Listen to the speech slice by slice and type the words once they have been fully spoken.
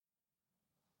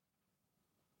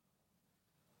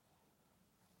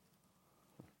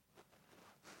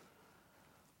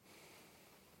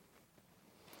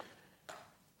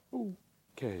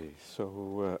Okay,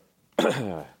 so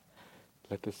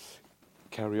let us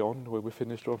carry on where we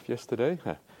finished off yesterday.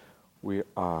 We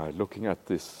are looking at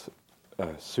this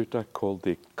sutta called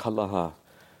the Kalaha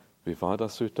Vivada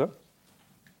Sutta,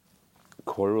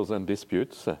 quarrels and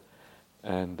disputes.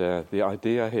 And the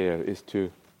idea here is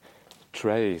to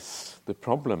trace the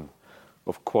problem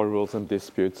of quarrels and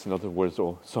disputes, in other words,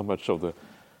 or so much of the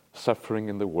suffering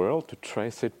in the world, to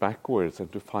trace it backwards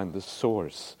and to find the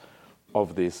source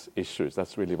of these issues.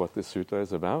 That's really what this sutta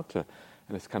is about. And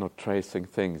it's kind of tracing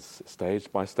things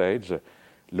stage by stage,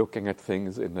 looking at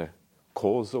things in a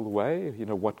causal way,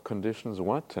 what conditions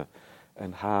what,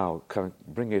 and how can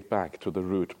bring it back to the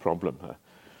root problem.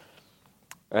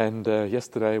 And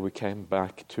yesterday we came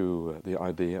back to the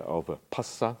idea of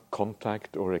phassa,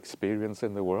 contact or experience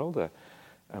in the world.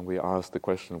 And we asked the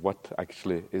question, what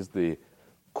actually is the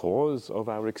cause of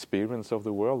our experience of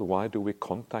the world? Why do we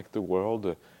contact the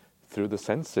world through the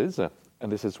senses? And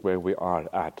this is where we are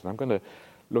at. And I'm going to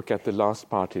look at the last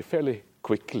part here fairly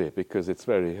quickly because it's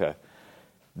very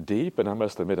deep, and I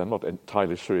must admit I'm not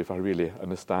entirely sure if I really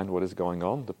understand what is going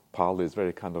on. The Pali is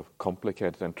very kind of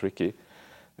complicated and tricky,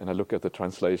 and I look at the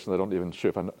translation, I'm not even sure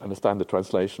if I understand the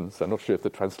translations. I'm not sure if the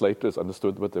translators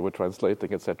understood what they were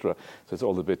translating, etc. So it's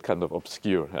all a bit kind of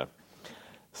obscure here.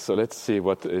 So let's see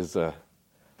what is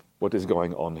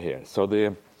going on here. So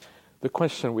the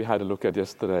question we had a look at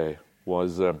yesterday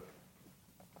was,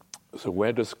 so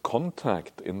where does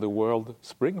contact in the world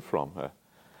spring from?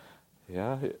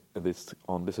 This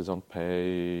is on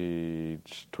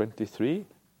page 23.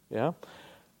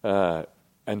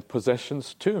 And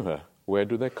possessions too. Where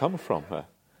do they come from?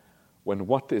 When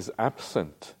what is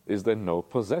absent, is there no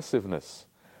possessiveness?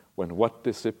 When what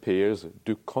disappears,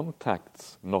 do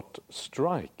contacts not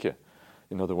strike?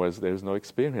 In other words, there is no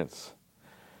experience.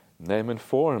 Name and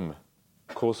form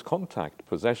cause contact.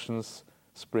 Possessions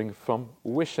spring from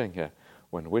wishing.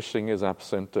 When wishing is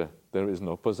absent, there is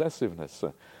no possessiveness.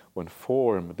 When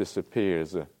form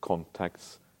disappears,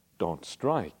 contacts don't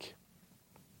strike.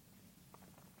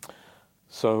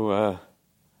 So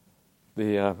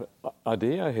the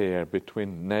idea here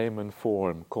between name and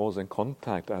form causing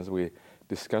contact, as we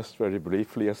discussed very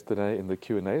briefly yesterday in the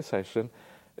Q&A session,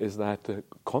 is that to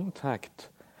contact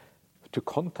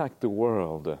the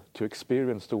world, to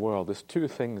experience the world, there's two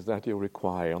things that you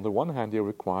require. On the one hand, you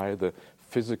require the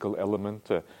physical element,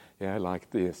 like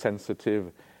the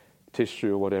sensitive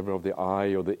tissue or whatever of the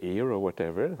eye or the ear or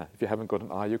whatever. If you haven't got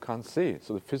an eye, you can't see.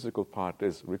 So the physical part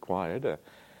is required.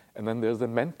 And then there's the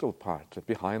mental part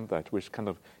behind that, which kind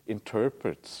of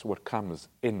interprets what comes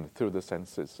in through the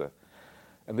senses.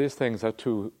 And these things have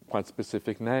two quite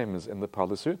specific names in the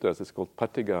Pali Sutras. It's called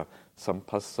Patigha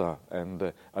Sampassa and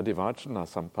Adivajana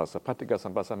Sampassa. Patigha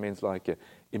Sampassa means like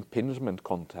impingement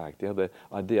contact, the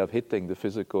idea of hitting the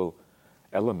physical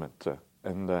element.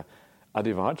 And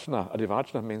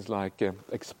Adivajana means like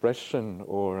expression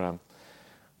or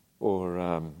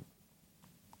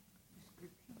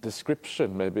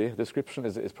description, maybe. Description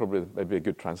is probably maybe a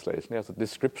good translation. Yes, a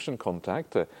description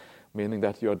contact, meaning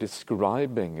that you are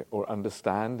describing or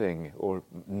understanding or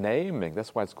naming.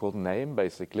 That's why it's called name,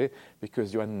 basically,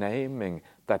 because you are naming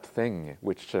that thing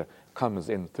which comes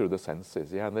in through the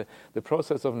senses. And the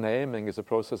process of naming is a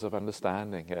process of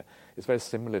understanding. It's very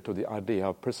similar to the idea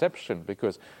of perception,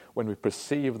 because when we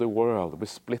perceive the world, we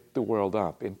split the world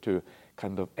up into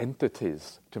kind of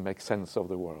entities to make sense of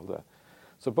the world.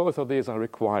 So both of these are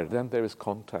required. Then there is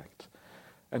contact.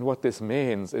 And what this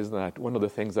means is that one of the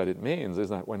things that it means is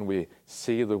that when we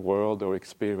see the world or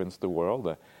experience the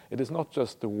world, it is not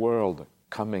just the world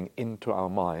coming into our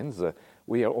minds.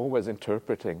 We are always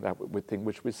interpreting that thing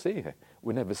which we see.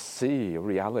 We never see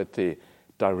reality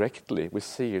directly. We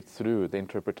see it through the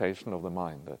interpretation of the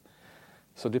mind.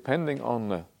 So depending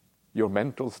on your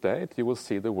mental state, you will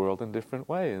see the world in different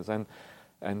ways. And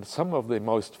some of the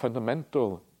most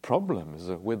fundamental problems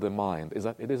with the mind is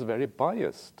that it is very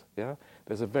biased.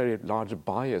 There's a very large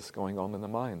bias going on in the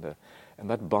mind, and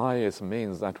that bias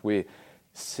means that we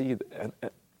see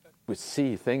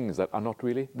things that are not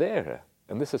really there.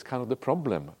 And this is kind of the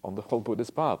problem on the whole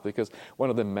Buddhist path, because one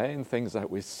of the main things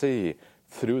that we see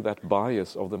through that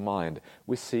bias of the mind,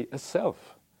 we see a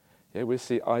self. We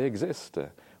see I exist.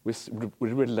 We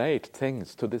relate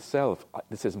things to the self.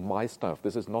 This is my stuff.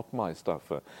 This is not my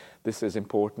stuff. This is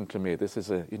important to me. This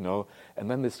is and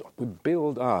then we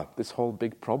build up this whole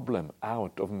big problem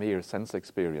out of mere sense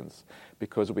experience,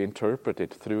 because we interpret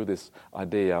it through this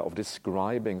idea of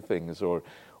describing things or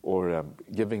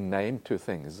giving name to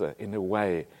things in a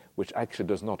way which actually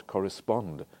does not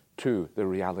correspond to the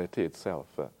reality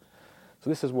itself. So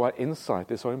this is why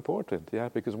insight is so important,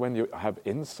 because when you have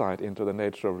insight into the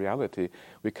nature of reality,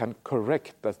 we can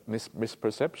correct that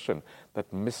misperception,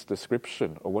 that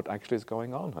misdescription of what actually is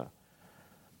going on here.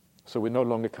 So we no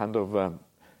longer kind of,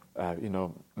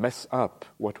 mess up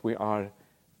what we are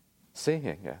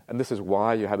seeing. And this is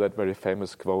why you have that very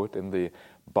famous quote in the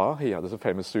Bahia. There's a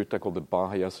famous sutta called the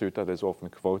Bahia Sutta that is often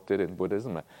quoted in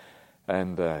Buddhism.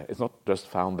 And it's not just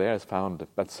found there, it's found,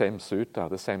 that same sutta,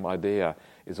 the same idea,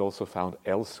 is also found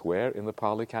elsewhere in the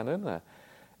Pali Canon.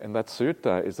 And that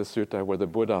sutta is the sutta where the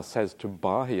Buddha says to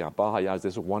Bahia is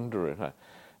this wanderer,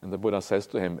 and the Buddha says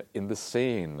to him, in the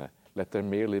seen, let there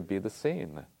merely be the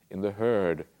seen. In the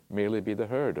heard, merely be the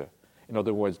heard. In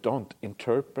other words, don't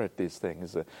interpret these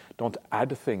things. Don't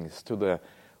add things to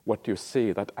what you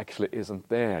see that actually isn't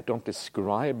there. Don't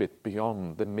describe it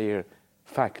beyond the mere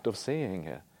fact of seeing.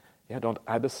 Don't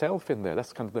add a self in there.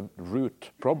 That's kind of the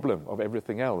root problem of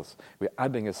everything else. We're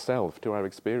adding a self to our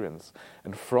experience.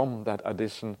 And from that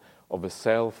addition of a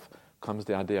self comes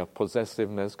the idea of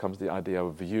possessiveness, comes the idea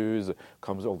of views,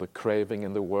 comes all the craving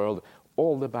in the world.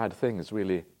 All the bad things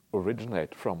really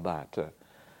originate from that.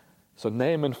 So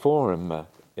name and form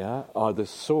are the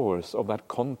source of that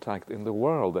contact in the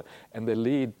world, and they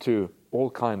lead to all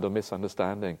kind of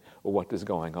misunderstanding of what is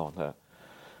going on here.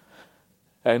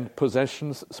 And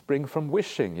possessions spring from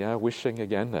wishing, wishing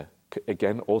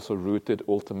again also rooted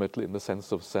ultimately in the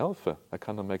sense of self. That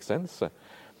kind of makes sense.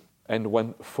 And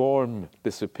when form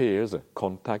disappears,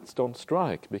 contacts don't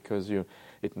strike, because you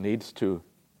need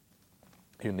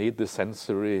the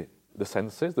senses,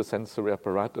 the sensory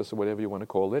apparatus, or whatever you want to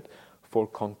call it, for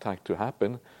contact to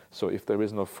happen. So if there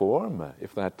is no form,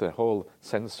 if that whole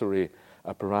sensory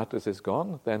apparatus is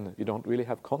gone, then you don't really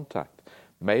have contact.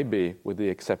 Maybe with the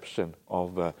exception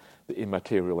of the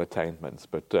immaterial attainments.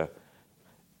 But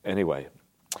anyway,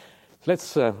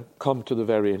 let's come to the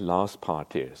very last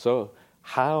part here. So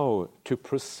how to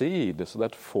proceed so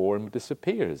that form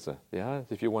disappears.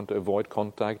 If you want to avoid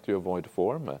contact, you avoid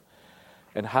form.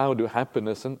 And how do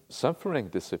happiness and suffering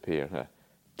disappear?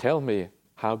 Tell me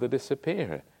how they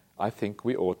disappear. I think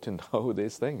we ought to know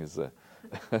these things.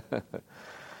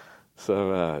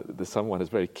 So someone is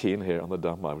very keen here on the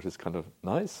Dhamma, which is kind of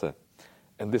nice.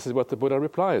 And this is what the Buddha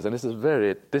replies. And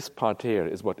this part here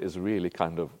is what is really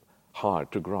kind of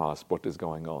hard to grasp what is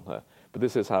going on here. But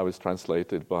this is how it's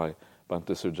translated by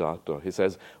Bhante Sujato. He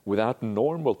says, without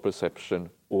normal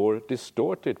perception or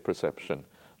distorted perception,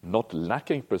 not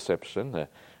lacking perception,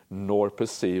 nor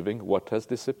perceiving what has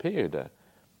disappeared.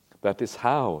 That is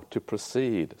how to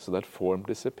proceed so that form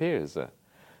disappears.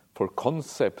 For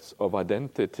concepts of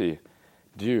identity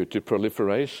due to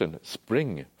proliferation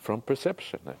spring from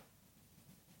perception.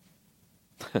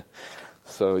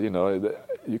 So,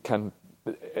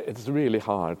 it's really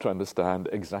hard to understand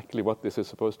exactly what this is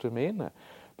supposed to mean,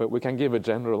 but we can give a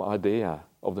general idea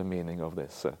of the meaning of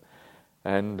this.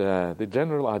 And the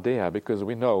general idea, because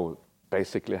we know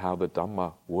basically how the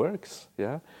Dhamma works,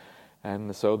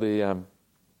 and so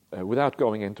without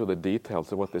going into the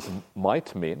details of what this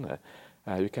might mean,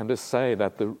 you can just say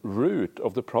that the root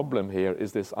of the problem here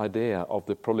is this idea of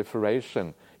the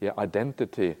proliferation,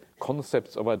 identity,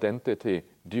 concepts of identity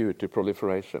due to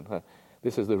proliferation.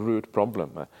 This is the root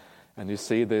problem. And you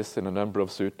see this in a number of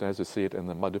suttas. You see it in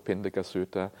the Madhupindika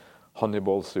Sutta,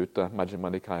 Honeyball Sutta,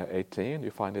 Majjhima Nikaya 18. You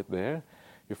find it there.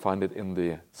 You find it in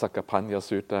the Sakapanya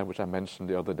Sutta, which I mentioned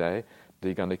the other day,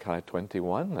 Digha Nikaya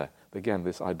 21. Again,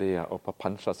 this idea of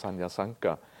papancha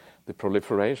sanyasanka, the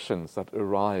proliferations that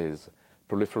arise,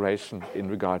 proliferation in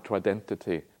regard to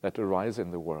identity that arise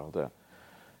in the world.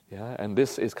 And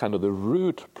this is kind of the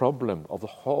root problem of the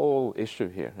whole issue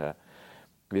here.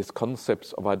 These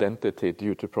concepts of identity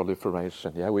due to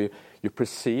proliferation. You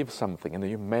perceive something and then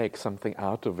you make something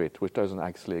out of it which doesn't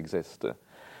actually exist.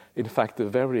 In fact, the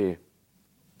very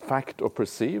fact of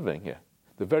perceiving,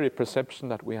 the very perception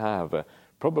that we have,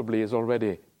 probably is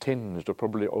already tinged or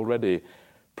probably already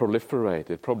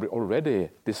proliferated, probably already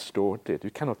distorted.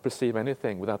 You cannot perceive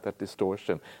anything without that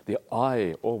distortion. The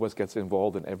I always gets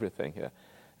involved in everything here.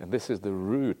 And this is the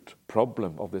root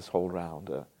problem of this whole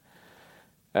round.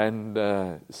 And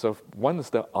so once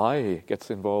the I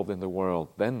gets involved in the world,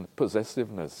 then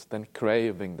possessiveness, then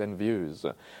craving, then views.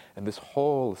 And this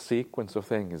whole sequence of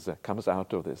things comes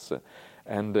out of this.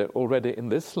 And already in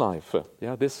this life,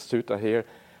 this sutta here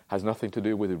has nothing to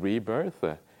do with rebirth.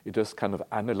 It just kind of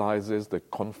analyzes the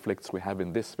conflicts we have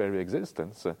in this very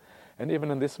existence. And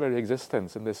even in this very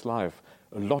existence, in this life,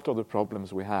 a lot of the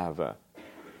problems we have,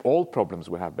 all problems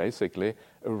we have basically,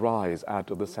 arise out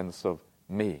of the sense of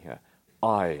me,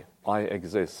 I, I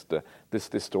exist, this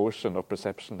distortion of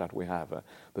perception that we have,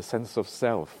 the sense of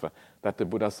self that the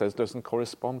Buddha says doesn't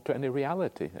correspond to any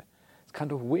reality. It's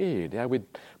kind of weird. Yeah? We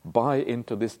buy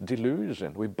into this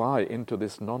delusion, we buy into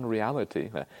this non-reality,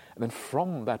 and then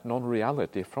from that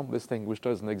non-reality, from this thing which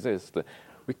doesn't exist,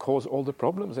 we cause all the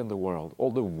problems in the world,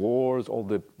 all the wars, all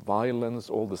the violence,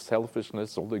 all the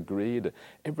selfishness, all the greed.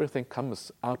 Everything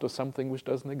comes out of something which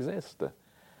doesn't exist.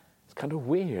 It's kind of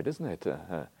weird, isn't it?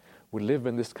 We live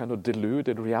in this kind of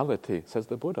deluded reality, says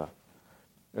the Buddha.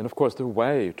 And of course, the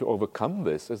way to overcome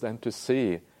this is then to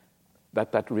see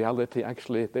that that reality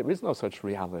actually, there is no such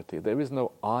reality. There is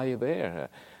no I there.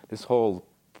 This whole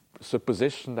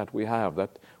supposition that we have,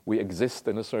 that we exist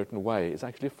in a certain way, is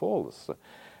actually false.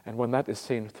 And when that is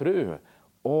seen through,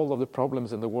 all of the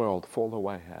problems in the world fall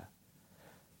away here.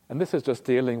 And this is just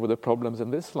dealing with the problems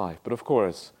in this life. But of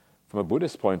course, from a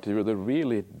Buddhist point of view, the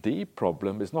really deep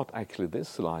problem is not actually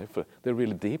this life. The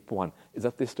really deep one is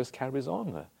that this just carries on.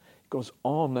 It goes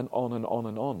on and on and on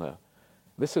and on.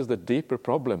 This is the deeper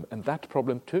problem, and that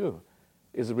problem too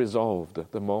is resolved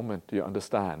the moment you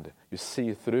understand, you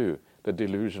see through the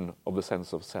delusion of the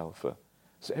sense of self.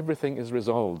 So everything is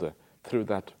resolved through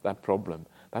that problem.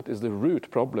 That is the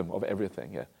root problem of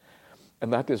everything.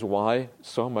 And that is why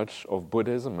so much of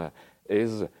Buddhism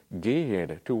is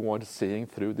geared towards seeing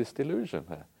through this delusion.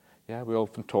 Yeah, we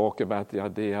often talk about the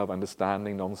idea of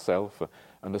understanding non-self,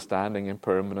 understanding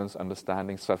impermanence,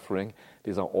 understanding suffering.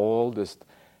 These are all just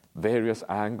various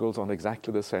angles on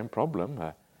exactly the same problem,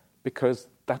 because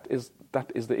that is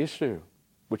the issue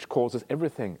which causes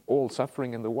everything. All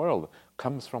suffering in the world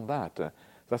comes from that.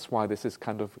 That's why this is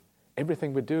kind of,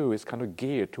 everything we do is kind of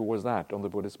geared towards that on the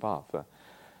Buddhist path.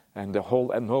 And the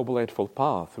whole Noble Eightfold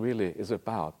Path really is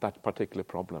about that particular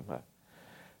problem.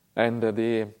 And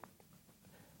the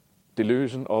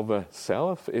delusion of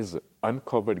self is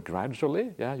uncovered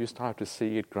gradually. Yeah, you start to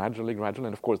see it gradually. And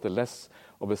of course, the less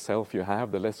of a self you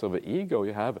have, the less of an ego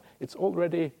you have, it's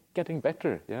already getting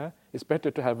better. Yeah, it's better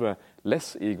to have a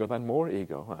less ego than more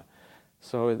ego.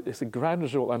 So it's a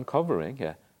gradual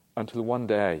uncovering until one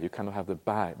day you kind of have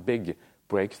the big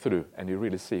breakthrough and you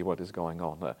really see what is going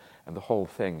on, and the whole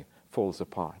thing falls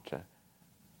apart.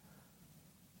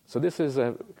 So this is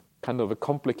a kind of a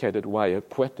complicated way, a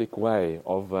poetic way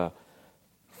of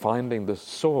finding the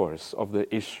source of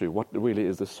the issue, what really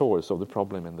is the source of the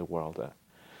problem in the world.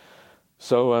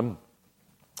 So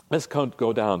let's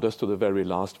go down just to the very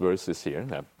last verses here.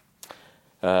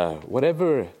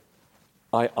 Whatever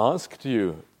I asked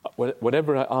you,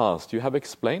 whatever I asked, you have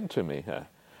explained to me.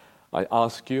 I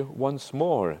ask you once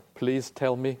more, please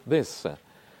tell me this.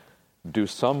 Do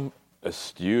some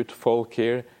astute folk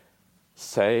here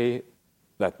say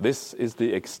that this is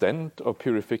the extent of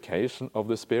purification of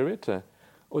the spirit?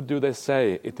 Or do they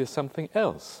say it is something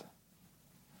else?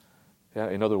 Yeah,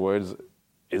 in other words,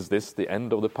 is this the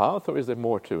end of the path or is there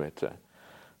more to it?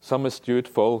 Some astute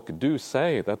folk do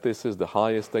say that this is the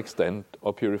highest extent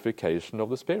of purification of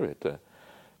the spirit.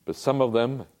 But some of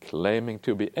them, claiming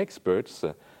to be experts,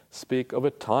 speak of a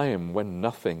time when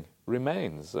nothing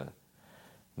remains.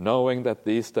 Knowing that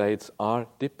these states are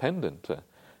dependent,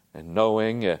 and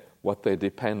knowing what they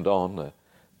depend on,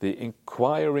 the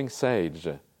inquiring sage,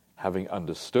 having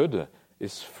understood,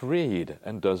 is freed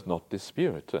and does not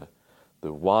dispute.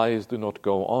 The wise do not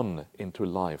go on into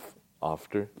life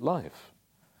after life.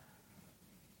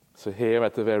 So here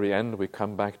at the very end we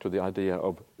come back to the idea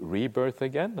of rebirth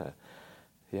again.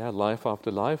 Life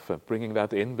after life, bringing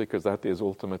that in because that is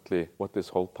ultimately what this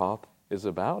whole path is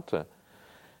about.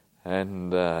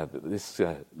 And this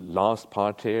last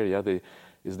part here,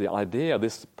 is the idea,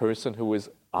 this person who is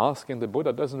asking the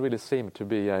Buddha doesn't really seem to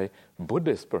be a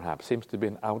Buddhist perhaps, seems to be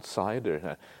an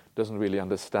outsider, doesn't really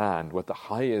understand what the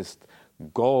highest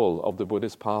goal of the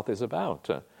Buddhist path is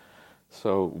about.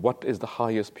 So what is the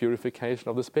highest purification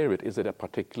of the spirit? Is it a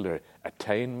particular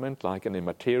attainment, like an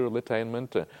immaterial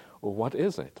attainment, or what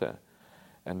is it?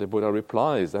 And the Buddha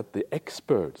replies that the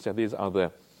experts, these are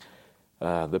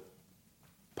the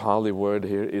Pali word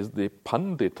here is the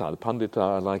pandita. The pandita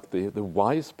are like the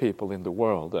wise people in the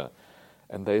world.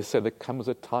 And they say there comes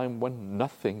a time when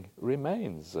nothing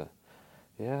remains.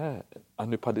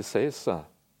 Anupadisesa,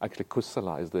 actually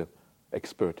Kusala is the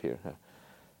expert here.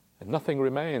 And nothing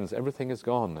remains, everything is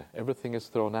gone, everything is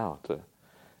thrown out.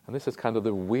 And this is kind of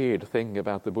the weird thing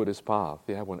about the Buddhist path.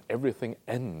 When everything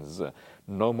ends,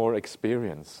 no more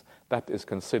experience, that is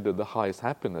considered the highest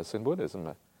happiness in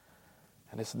Buddhism.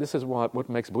 And this is what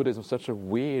makes Buddhism such a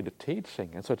weird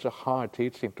teaching and such a hard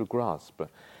teaching to grasp.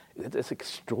 It is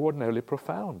extraordinarily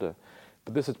profound.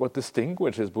 But this is what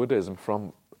distinguishes Buddhism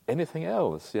from anything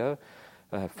else.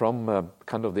 from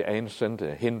kind of the ancient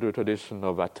Hindu tradition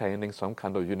of attaining some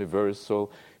kind of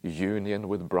universal union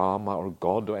with Brahma or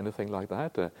God or anything like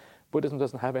that. Buddhism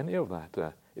doesn't have any of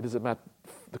that. It is about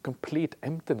the complete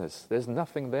emptiness. There's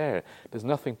nothing there. There's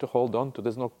nothing to hold on to.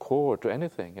 There's no core to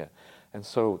anything. And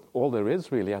so all there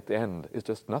is really at the end is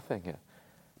just nothing.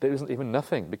 There isn't even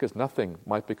nothing, because nothing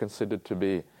might be considered to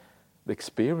be the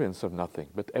experience of nothing.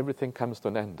 But everything comes to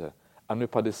an end.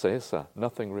 Anupadisesa,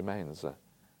 nothing remains.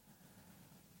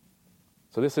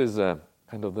 So this is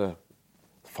kind of the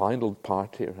final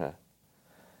part here.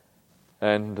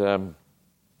 And so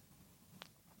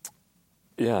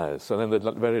then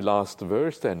the very last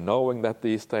verse then, knowing that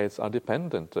these states are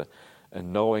dependent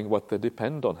and knowing what they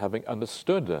depend on, having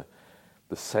understood,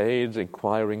 the sage,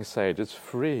 inquiring sage, is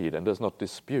freed and does not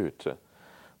dispute.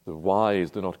 The wise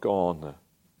do not go on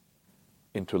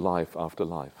into life after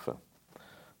life.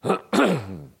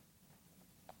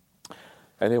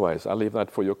 Anyways, I'll leave that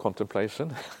for your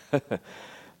contemplation.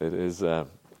 It's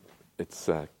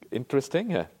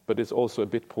interesting, but it's also a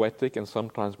bit poetic, and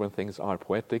sometimes when things are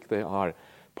poetic, they are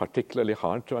particularly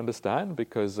hard to understand,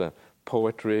 because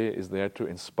poetry is there to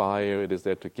inspire, it is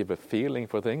there to give a feeling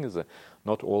for things,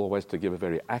 not always to give a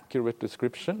very accurate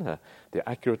description. The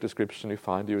accurate description you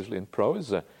find usually in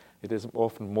prose. It is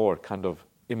often more kind of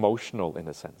emotional in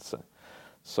a sense.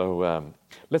 So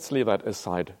let's leave that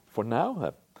aside for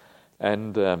now.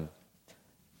 And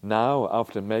now,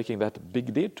 after making that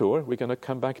big detour, we're going to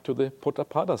come back to the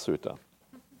Potthapada Sutta.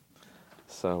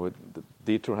 So the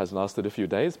detour has lasted a few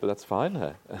days, but that's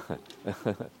fine.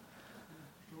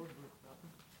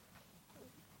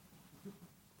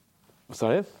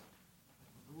 Sorry?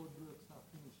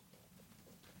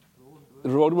 The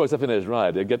roadblocks are finished,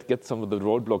 right. Get some of the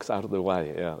roadblocks out of the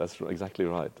way. Yeah, that's exactly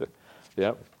right.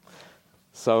 Yeah.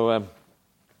 So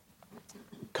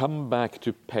come back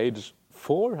to page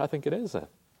 4, I think it is.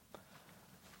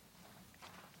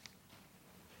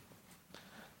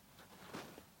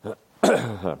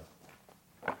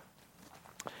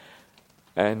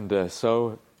 And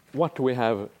so what we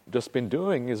have just been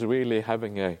doing is really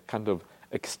having a kind of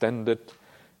extended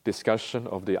discussion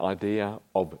of the idea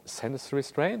of sense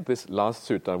restraint. This last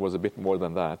sutta was a bit more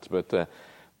than that, but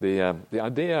the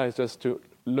idea is just to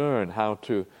learn how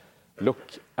to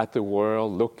look at the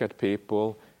world, look at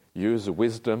people, use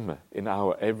wisdom in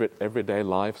our everyday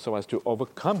life so as to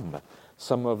overcome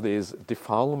some of these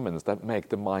defilements that make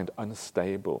the mind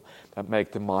unstable, that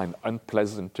make the mind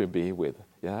unpleasant to be with.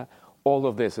 Yeah, all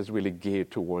of this is really geared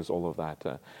towards all of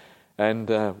that. And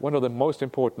one of the most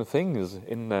important things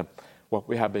in what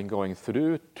we have been going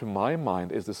through, to my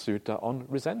mind, is the sutta on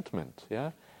resentment.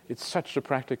 Yeah, it's such a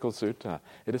practical sutta.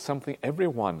 It is something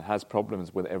everyone has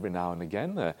problems with every now and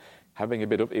again. Having a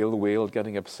bit of ill will,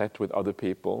 getting upset with other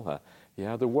people.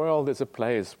 The world is a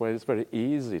place where it's very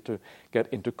easy to get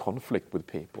into conflict with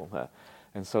people.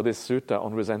 And so this sutta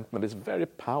on resentment is very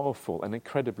powerful and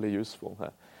incredibly useful.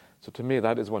 So to me,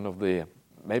 that is one of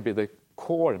maybe the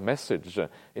core message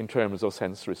in terms of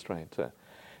sense restraint.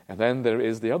 And then there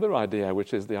is the other idea,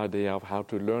 which is the idea of how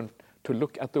to learn to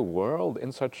look at the world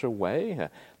in such a way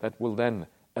that will then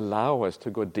allow us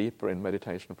to go deeper in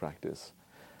meditation practice.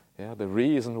 Yeah, the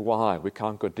reason why we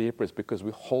can't go deeper is because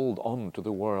we hold on to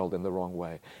the world in the wrong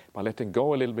way. By letting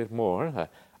go a little bit more,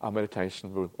 our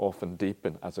meditation will often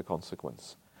deepen as a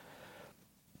consequence.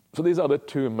 So these are the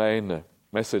two main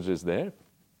messages there.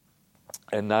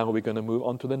 And now we're going to move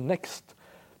on to the next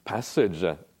passage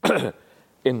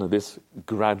in this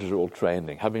gradual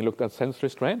training. Having looked at sense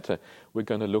restraint, we're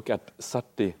going to look at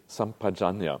Sati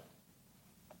Sampajanya,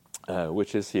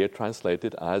 which is here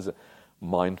translated as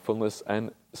mindfulness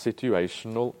and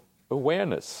situational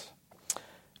awareness,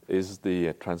 is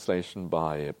the translation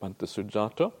by Bhante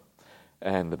Sujato.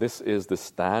 And this is the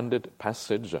standard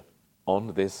passage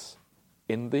on this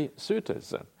in the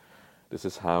suttas. This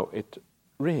is how it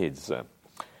reads.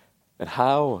 And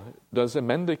how does a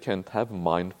mendicant have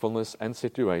mindfulness and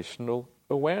situational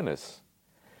awareness?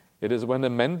 It is when a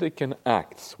mendicant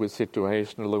acts with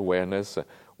situational awareness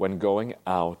when going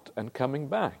out and coming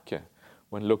back,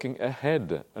 when looking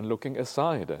ahead and looking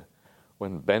aside,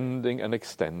 when bending and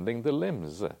extending the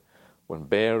limbs, when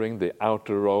bearing the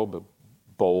outer robe,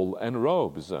 bowl and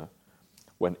robes,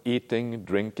 when eating,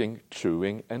 drinking,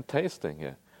 chewing and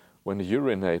tasting, when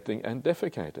urinating and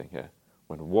defecating,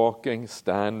 when walking,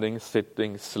 standing,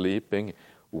 sitting, sleeping,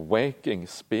 waking,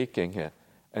 speaking,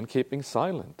 and keeping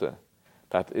silent.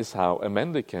 That is how a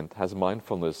mendicant has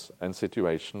mindfulness and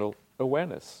situational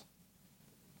awareness.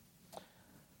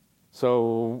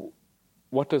 So,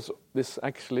 what does this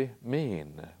actually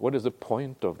mean? What is the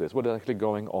point of this? What is actually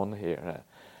going on here?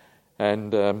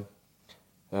 And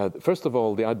First of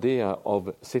all, the idea of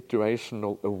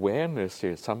situational awareness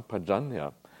here,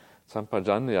 sampajanya.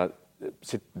 Sampajanya,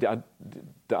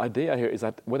 the idea here is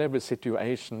that whatever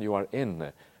situation you are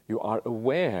in, you are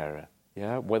aware,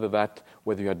 whether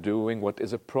you are doing what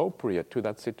is appropriate to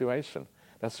that situation.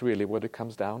 That's really what it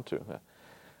comes down to.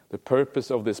 The purpose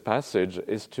of this passage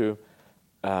is to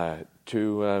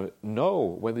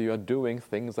know whether you are doing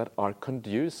things that are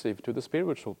conducive to the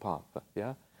spiritual path.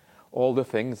 All the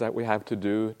things that we have to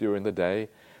do during the day,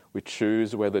 we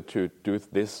choose whether to do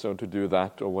this or to do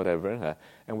that or whatever.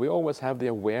 And we always have the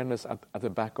awareness at the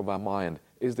back of our mind,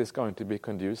 is this going to be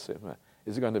conducive?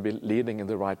 Is it going to be leading in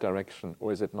the right direction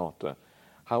or is it not?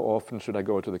 How often should I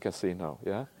go to the casino?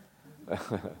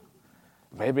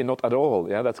 Maybe not at all.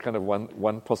 That's kind of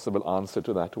one possible answer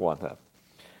to that one.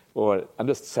 Or I'm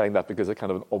just saying that because it's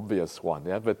kind of an obvious one.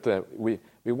 But we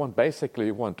want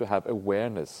to have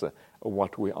awareness of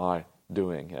what we are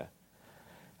doing.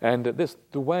 And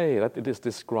the way that it is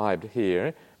described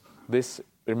here,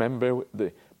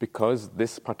 because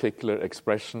this particular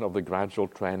expression of the gradual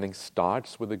training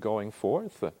starts with the going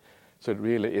forth, so it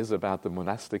really is about the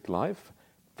monastic life.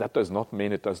 That does not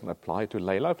mean it doesn't apply to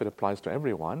lay life, it applies to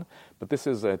everyone, but this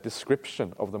is a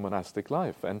description of the monastic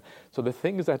life. And so the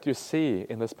things that you see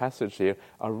in this passage here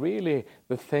are really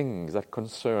the things that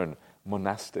concern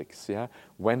monastics.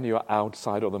 When you're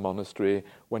outside of the monastery,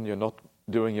 when you're not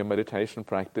doing your meditation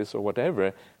practice or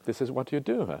whatever, this is what you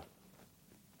do.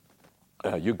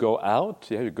 You go out,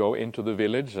 you go into the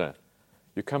village,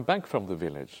 you come back from the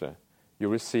village, you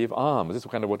receive alms. This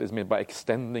is kind of what is meant by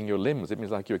extending your limbs. It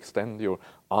means like you extend your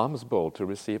alms bowl to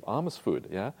receive alms food.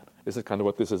 This is kind of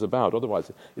what this is about.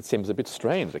 Otherwise, it seems a bit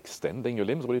strange. Extending your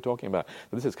limbs, what are you talking about?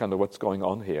 But this is kind of what's going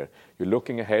on here. You're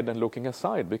looking ahead and looking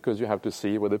aside because you have to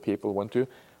see whether people want to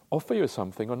offer you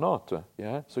something or not.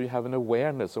 So you have an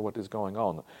awareness of what is going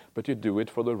on, but you do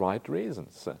it for the right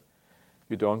reasons.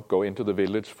 You don't go into the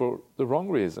village for the wrong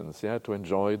reasons. To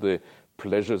enjoy the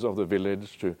pleasures of the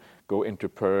village, to go into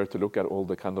Perth, to look at all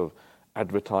the kind of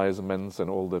advertisements and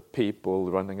all the people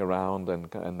running around and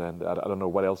then I don't know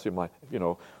what else you might,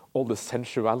 all the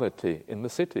sensuality in the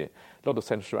city. A lot of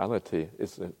sensuality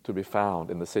is to be found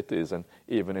in the cities and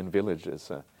even in villages.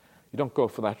 You don't go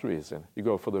for that reason. You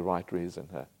go for the right reason.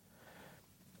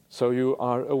 So you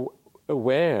are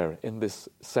aware in this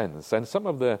sense. And some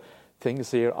of the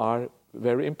things here are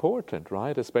very important,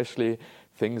 right? Especially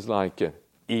things like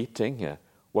eating.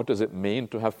 What does it mean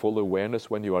to have full awareness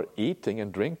when you are eating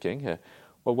and drinking?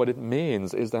 Well, what it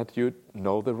means is that you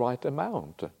know the right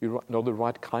amount. You know the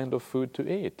right kind of food to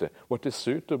eat. What is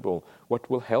suitable? What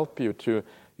will help you to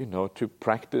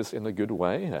practice in a good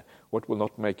way? What will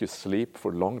not make you sleep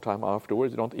for a long time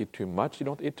afterwards? You don't eat too much. You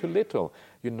don't eat too little.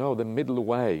 You know the middle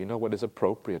way. You know what is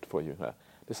appropriate for you.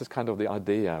 This is kind of the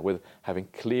idea with having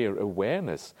clear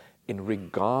awareness in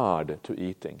regard to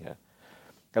eating.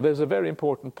 Now, there's a very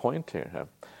important point here.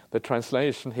 The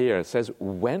translation here says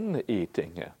when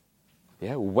eating.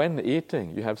 When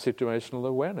eating, you have situational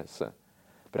awareness.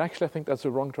 But actually, I think that's a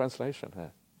wrong translation.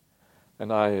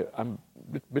 And I'm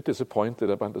a bit disappointed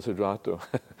about the Sujato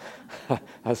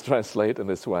has translated in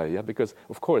this way. Because,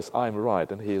 of course, I'm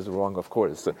right and he is wrong, of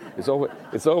course. It's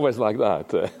always like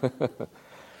that.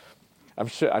 I'm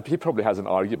sure he probably has an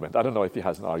argument. I don't know if he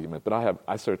has an argument, but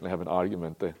I certainly have an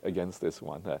argument against this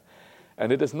one.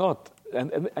 And it is not,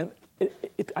 and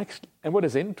it actually, and what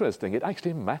is interesting, it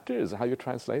actually matters how you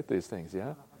translate these things,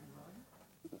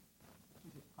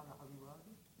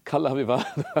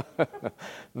 Kalavivada.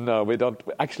 No, we don't.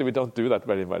 Actually, we don't do that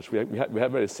very much. We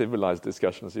have very civilized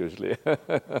discussions usually.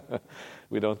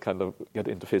 We don't kind of get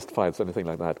into fist fights or anything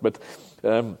like that. But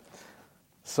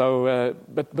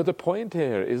but the point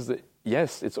here is that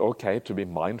yes, it's okay to be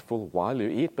mindful while you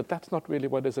eat, but that's not really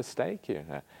what is at stake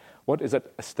here. What is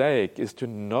at stake is to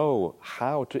know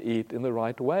how to eat in the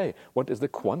right way. What is the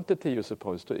quantity you're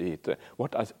supposed to eat?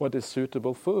 What is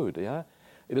suitable food?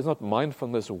 It is not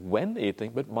mindfulness when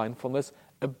eating, but mindfulness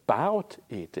about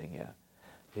eating.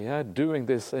 Doing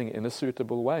this thing in a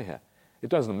suitable way. It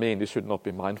doesn't mean you should not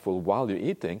be mindful while you're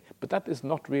eating, but that is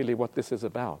not really what this is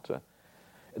about.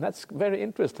 And that's very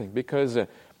interesting because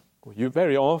you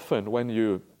very often,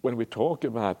 when we talk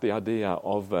about the idea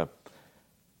of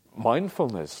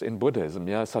mindfulness in Buddhism,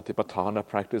 satipatthana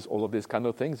practice, all of these kind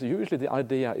of things, usually the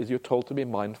idea is you're told to be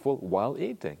mindful while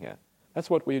eating. That's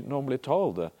what we're normally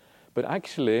told. But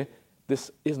actually,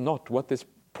 this is not what this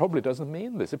probably doesn't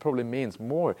mean this. It probably means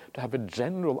more to have a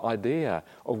general idea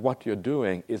of what you're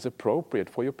doing is appropriate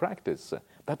for your practice.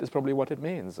 That is probably what it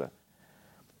means.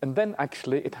 And then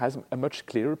actually it has a much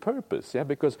clearer purpose,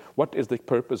 because what is the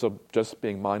purpose of just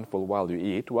being mindful while you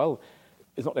eat? Well,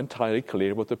 it's not entirely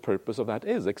clear what the purpose of that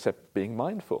is, except being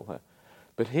mindful.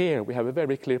 But here we have a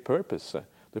very clear purpose.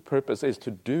 The purpose is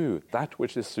to do that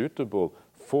which is suitable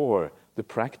for the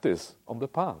practice on the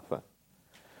path.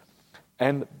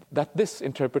 And that this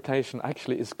interpretation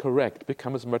actually is correct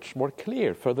becomes much more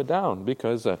clear further down,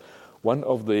 because one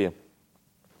of the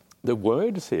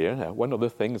words here, one of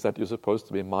the things that you're supposed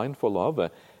to be mindful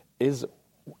of is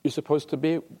you're supposed to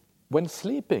be when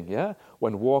sleeping,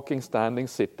 when walking, standing,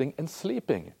 sitting, and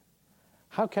sleeping.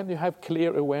 How can you have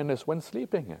clear awareness when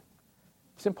sleeping?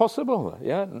 It's impossible.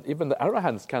 Even the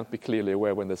arahants can't be clearly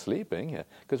aware when they're sleeping,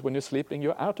 because when you're sleeping,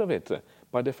 you're out of it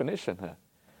by definition.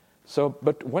 So,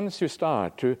 but once you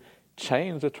start to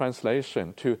change the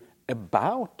translation to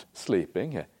about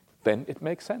sleeping, then it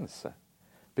makes sense.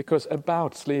 Because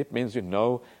about sleep means you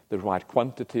know the right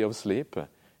quantity of sleep.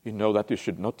 You know that you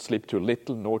should not sleep too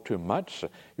little nor too much.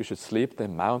 You should sleep the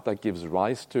amount that gives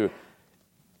rise to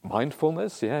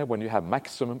mindfulness, when you have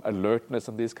maximum alertness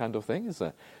and these kind of things.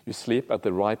 You sleep at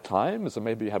the right time, so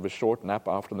maybe you have a short nap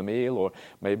after the meal, or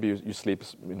maybe you sleep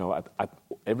at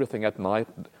everything at night,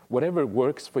 whatever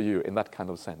works for you in that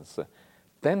kind of sense.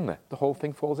 Then the whole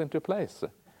thing falls into place.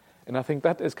 And I think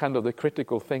that is kind of the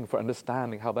critical thing for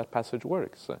understanding how that passage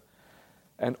works.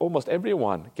 And almost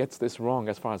everyone gets this wrong,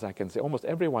 as far as I can see. Almost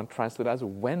everyone translates it as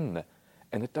when,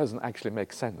 and it doesn't actually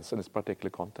make sense in this particular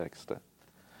context.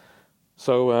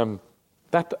 So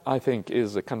that, I think,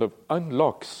 is a kind of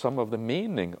unlocks some of the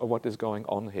meaning of what is going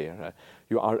on here.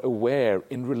 You are aware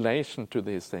in relation to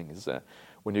these things.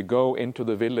 When you go into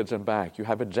the village and back, you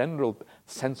have a general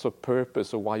sense of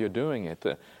purpose of why you're doing it.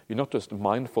 You're not just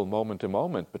mindful moment to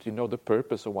moment, but you know the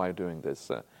purpose of why you're doing this.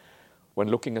 When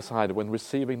looking aside, when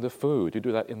receiving the food, you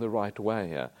do that in the right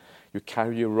way. You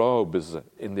carry your robes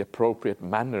in the appropriate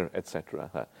manner,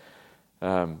 etc.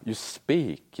 You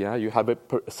speak, you have a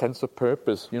sense of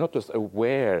purpose. You're not just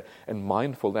aware and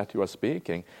mindful that you are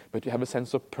speaking, but you have a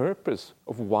sense of purpose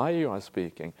of why you are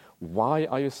speaking. Why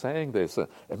are you saying this?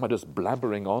 Am I just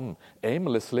blabbering on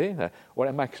aimlessly, or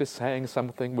am I actually saying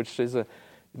something which is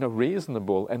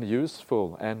reasonable and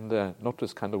useful, and not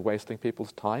just kind of wasting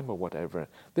people's time or whatever?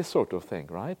 This sort of thing,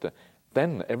 right?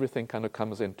 Then everything kind of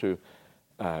comes into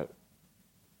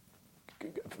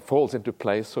falls into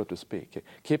place, so to speak.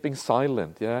 Keeping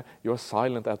silent, you're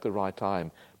silent at the right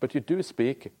time, but you do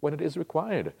speak when it is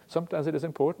required. Sometimes it is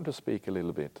important to speak a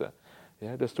little bit,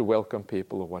 just to welcome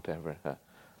people or whatever.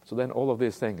 So then all of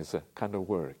these things kind of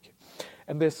work.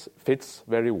 And this fits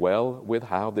very well with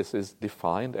how this is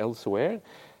defined elsewhere.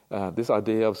 This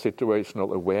idea of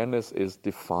situational awareness is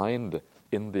defined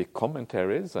in the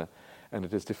commentaries, and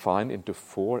it is defined into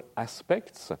 4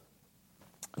 aspects.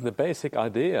 The basic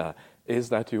idea is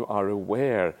that you are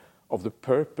aware of the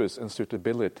purpose and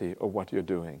suitability of what you're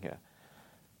doing here.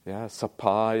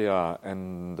 Sapaya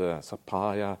and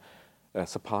sapaya,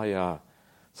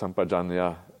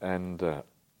 sampajanya, and atta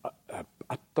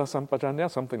sampajanya,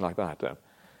 something like that.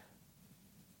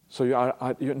 So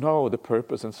you know the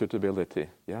purpose and suitability,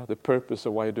 the purpose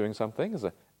of why you're doing some things,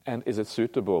 and is it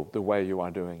suitable the way you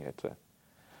are doing it?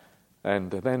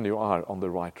 And then you are on the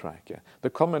right track. The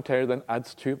commentary then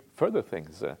adds 2 further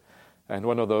things. And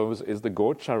one of those is the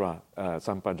Gochara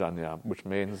Sampajanya, which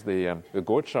means the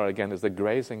Gochara, again, is the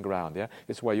grazing ground.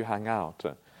 It's where you hang out.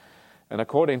 And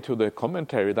according to the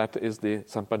commentary, that is the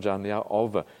Sampajanya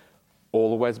of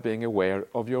always being aware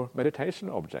of your meditation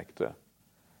object.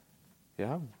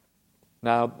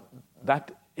 Now,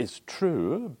 that is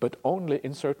true, but only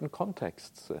in certain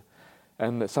contexts.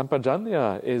 And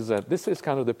Sampajanya this is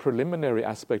kind of the preliminary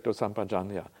aspect of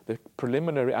Sampajanya. The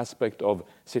preliminary aspect of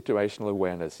situational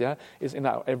awareness, is in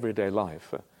our everyday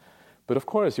life. But of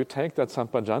course, you take that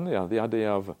Sampajanya, the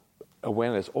idea of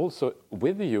awareness, also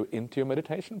with you into your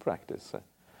meditation practice.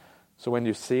 So when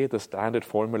you see the standard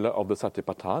formula of the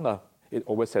Satipatthana, it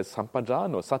always says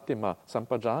Sampajano, Satima,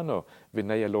 Sampajano,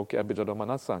 Vinaya Loke Abhijado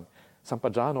Manasang.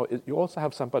 Sampajano, you also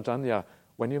have Sampajanya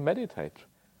when you meditate.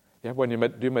 When you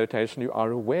do meditation, you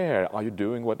are aware. Are you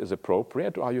doing what is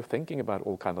appropriate, or are you thinking about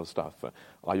all kind of stuff?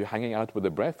 Are you hanging out with the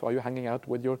breath, or are you hanging out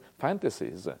with your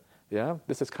fantasies?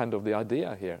 This is kind of the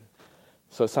idea here.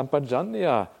 So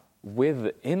Sampajanya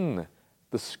within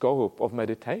the scope of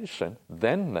meditation,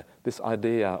 then this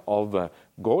idea of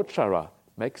Gochara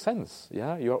makes sense.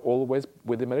 You're always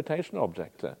with the meditation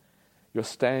object. You're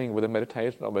staying with the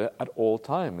meditation object at all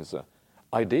times.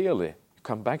 Ideally, you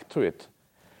come back to it.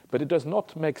 But it does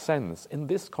not make sense in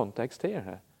this context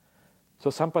here. So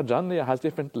Sampajanya has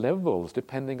different levels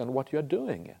depending on what you're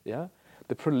doing.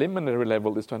 The preliminary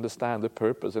level is to understand the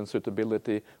purpose and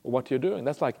suitability of what you're doing.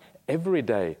 That's like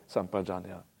everyday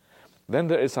Sampajanya. Then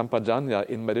there is sampajanya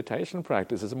in meditation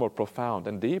practice. It's more profound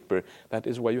and deeper. That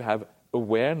is where you have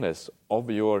awareness of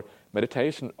your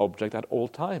meditation object at all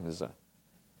times.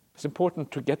 It's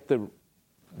important to get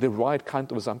the right kind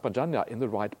of sampajanya in the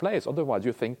right place. Otherwise,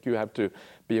 you think you have to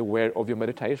be aware of your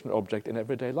meditation object in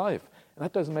everyday life. And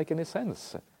that doesn't make any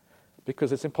sense,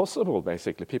 because it's impossible,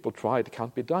 basically. People try, it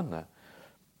can't be done.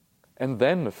 And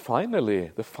then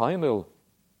finally, the final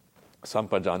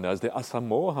sampajanya is the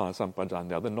asamoha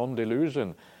sampajanya, the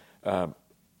non-delusion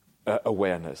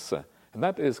awareness. And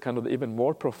that is kind of even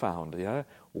more profound, yeah?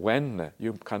 When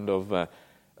you kind of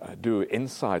do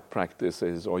insight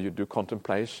practices or you do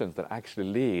contemplations that actually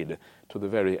lead to the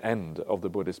very end of the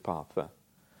Buddhist path.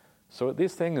 So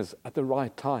these things at the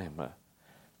right time.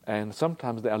 And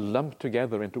sometimes they are lumped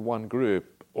together into one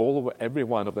group. Every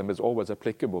one of them is always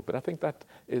applicable. But I think that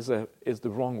is the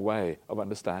wrong way of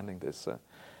understanding this.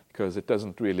 Because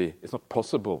it's not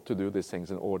possible to do these things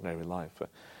in ordinary life.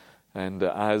 And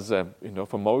as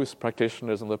for most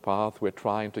practitioners on the path, we're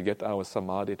trying to get our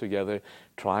samadhi together,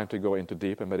 trying to go into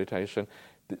deeper meditation.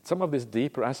 Some of these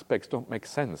deeper aspects don't make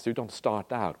sense. You don't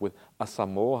start out with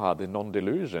asamoha, the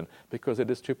non-delusion, because it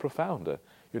is too profound.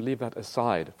 You leave that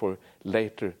aside for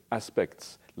later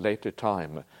aspects, later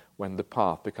time, when the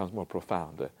path becomes more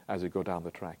profound as you go down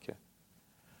the track.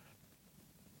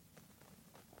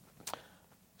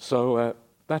 So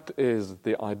that is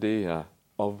the idea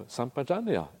of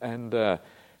sampajanya, and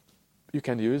you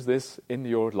can use this in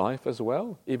your life as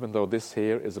well. Even though this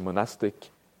here is a monastic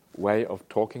way of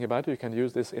talking about it, you can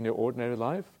use this in your ordinary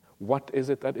life. What is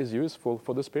it that is useful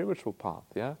for the spiritual path?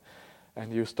 Yeah,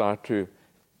 and you start to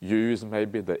use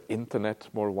maybe the internet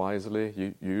more wisely.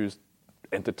 You use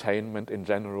entertainment in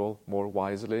general more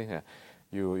wisely.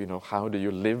 How do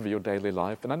you live your daily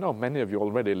life? And I know many of you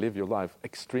already live your life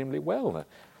extremely well.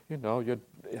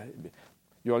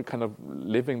 You're kind of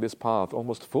living this path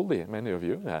almost fully, many of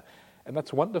you, and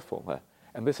that's wonderful.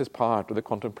 And this is part of the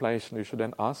contemplation. You should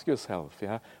then ask yourself,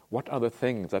 what are the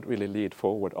things that really lead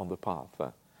forward on the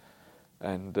path?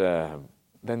 And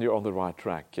then you're on the right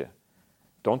track.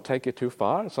 Don't take it too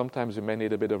far. Sometimes you may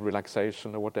need a bit of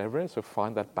relaxation or whatever, so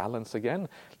find that balance again.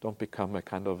 Don't become a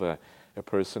kind of a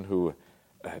person who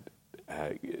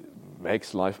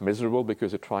makes life miserable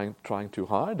because you're trying too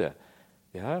hard.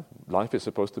 Life is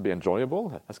supposed to be enjoyable.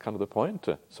 That's kind of the point.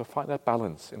 So find that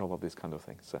balance in all of these kind of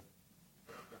things.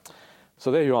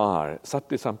 So there you are,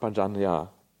 Sati Sampajanya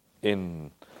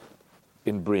in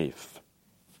brief.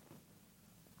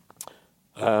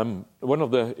 One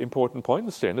of the important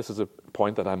points here, and this is a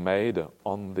point that I made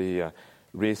on the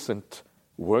recent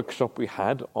workshop we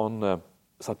had on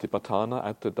Satipatthana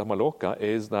at Dhammaloka,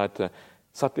 is that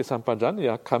Sati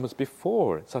Sampajanya comes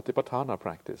before Satipatthana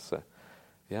practice.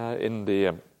 In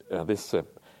this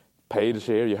page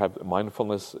here, you have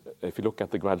mindfulness. If you look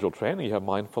at the gradual training, you have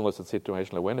mindfulness and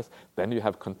situational awareness. Then you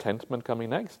have contentment coming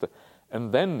next.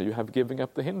 And then you have giving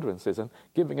up the hindrances. And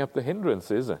giving up the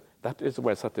hindrances, that is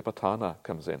where Satipatthana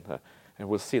comes in. And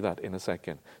we'll see that in a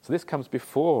second. So this comes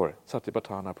before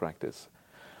Satipatthana practice.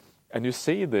 And you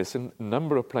see this in a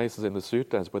number of places in the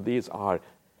suttas where these are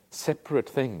separate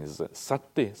things.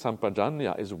 Sati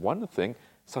Sampajanya is one thing,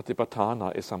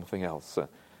 Satipatthana is something else.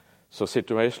 So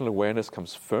situational awareness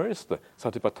comes first,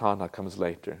 Satipatthana comes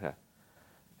later.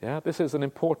 This is an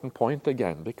important point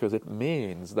again, because it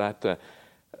means that the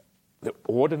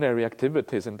ordinary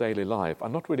activities in daily life are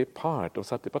not really part of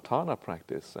Satipatthana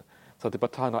practice.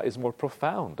 Satipatthana is more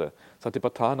profound.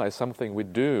 Satipatthana is something we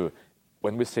do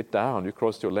when we sit down, you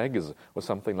cross your legs or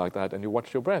something like that, and you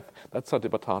watch your breath. That's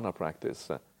Satipatthana practice.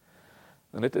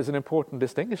 And it is an important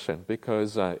distinction,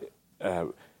 because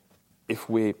if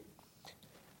we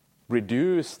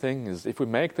reduce things, if we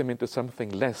make them into something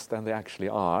less than they actually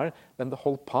are, then the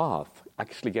whole path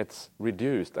actually gets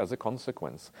reduced as a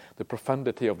consequence. The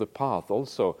profundity of the path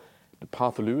also, the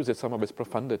path loses some of its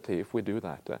profundity if we do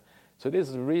that. So it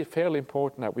is really fairly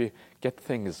important that we get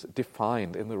things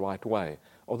defined in the right way.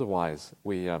 Otherwise,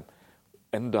 we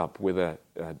end up with a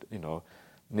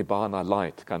Nibbana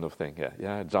light kind of thing here.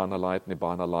 Jhana light,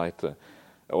 Nibbana light,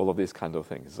 all of these kind of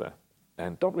things.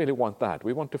 And don't really want that.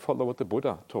 We want to follow what the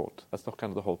Buddha taught. That's not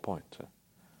kind of the whole point.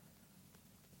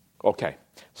 Okay,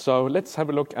 so let's have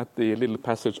a look at the little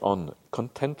passage on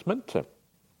contentment.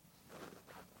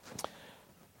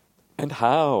 And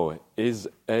how is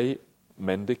a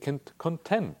mendicant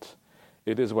content?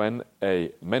 It is when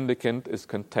a mendicant is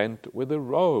content with a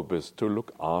robe to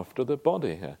look after the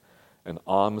body, an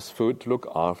alms food to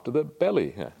look after the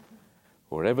belly.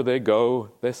 Wherever they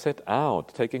go, they set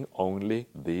out, taking only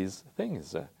these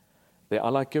things. They are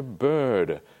like a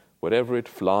bird. Wherever it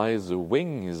flies, the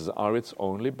wings are its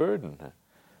only burden.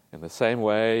 In the same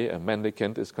way, a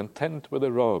mendicant is content with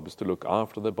the robes to look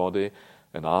after the body,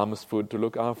 and alms food to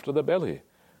look after the belly.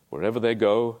 Wherever they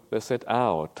go, they set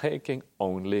out, taking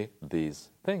only these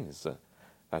things.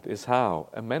 That is how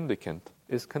a mendicant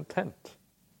is content.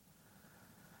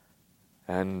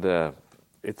 And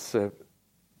it's a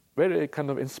very kind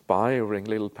of inspiring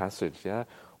little passage, yeah?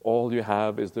 All you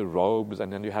have is the robes,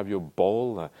 and then you have your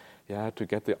bowl, to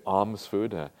get the alms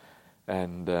food.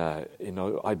 And,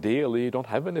 ideally, you don't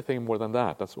have anything more than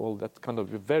that. That's all. That's kind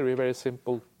of a very, very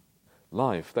simple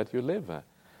life that you live.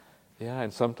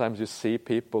 And sometimes you see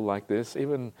people like this,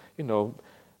 even,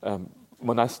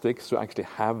 monastics who actually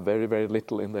have very, very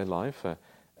little in their life.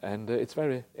 And it's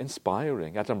very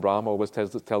inspiring. Ajahn Brahm always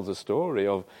tells a story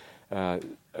of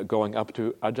going up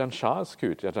to Ajahn Chah's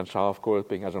kuti. Ajahn Chah, of course,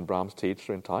 being Ajahn Brahm's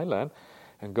teacher in Thailand,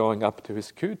 and going up to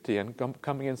his kuti and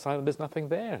coming inside, and there's nothing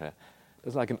there.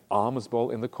 There's like an alms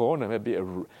bowl in the corner, maybe a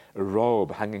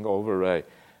robe hanging over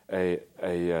a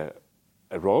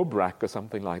robe rack or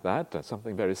something like that,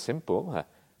 something very simple.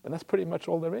 And that's pretty much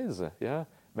all there is,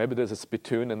 Maybe there's a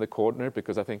spittoon in the corner,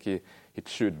 because I think he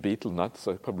chewed betel nuts,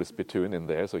 so probably spittoon in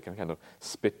there, so he can kind of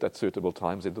spit at suitable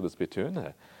times into the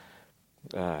spittoon.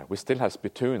 We still have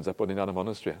spittoons up at Bodhinyana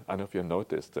Monastery. I don't know if you've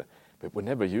noticed, but we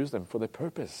never use them for their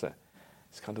purpose.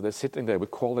 It's kind of, they're sitting there, we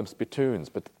call them spittoons,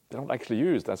 but they don't actually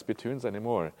use as spittoons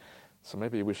anymore. So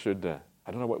maybe we should,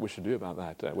 I don't know what we should do about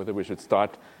that, whether we should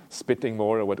start spitting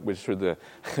more, or what we should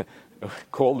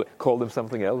call them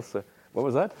something else. What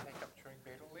was that?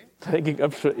 Taking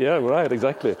up, yeah, right,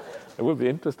 exactly. It would be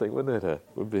interesting, wouldn't it? It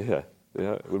would be,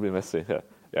 it would be messy. Yeah,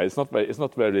 it's not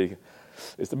very.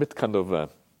 It's a bit kind of. I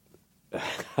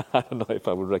don't know if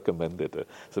I would recommend it.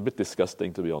 It's a bit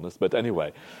disgusting, to be honest. But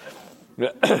anyway,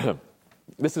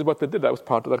 this is what they did. That was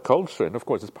part of that culture, and of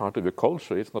course, it's part of your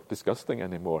culture. It's not disgusting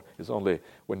anymore. It's only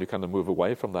when you kind of move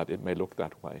away from that, it may look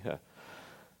that way.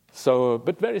 So,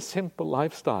 but very simple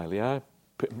lifestyle.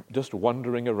 Just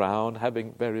wandering around,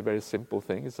 having very, very simple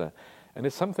things. And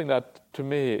it's something that, to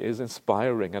me, is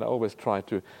inspiring. And I always try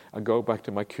to go back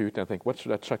to my kuti and think, what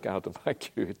should I chuck out of my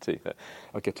kuti?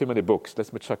 Okay, too many books.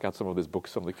 Let me chuck out some of these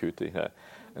books from the kuti.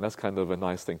 And that's kind of a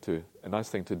nice thing to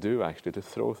do, actually, to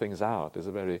throw things out.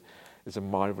 It's a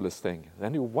marvelous thing.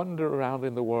 Then you wander around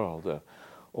in the world.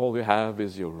 All you have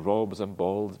is your robes and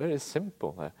bowls. Very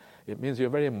simple. It means you're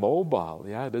very mobile.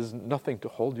 There's nothing to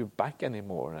hold you back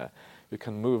anymore. You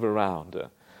can move around.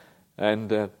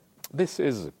 And this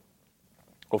is,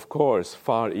 of course,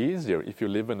 far easier if you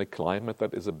live in a climate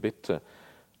that is a bit,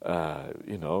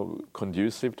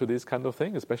 conducive to these kind of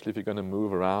things, especially if you're going to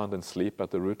move around and sleep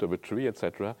at the root of a tree,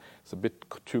 etc. It's a bit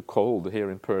too cold here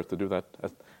in Perth to do that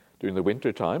during the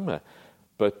winter time.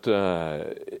 But,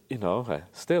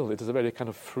 still, it is a very kind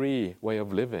of free way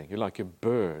of living. You're like a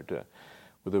bird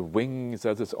with the wings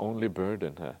as its only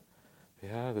burden.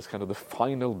 This kind of the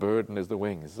final burden is the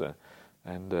wings,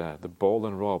 and the bowl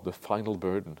and robe, the final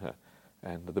burden,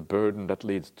 and the burden that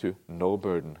leads to no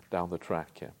burden down the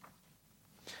track.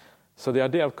 So the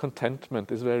idea of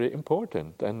contentment is very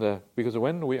important, and because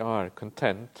when we are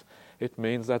content, it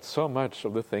means that so much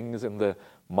of the things in the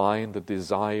mind, the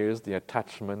desires, the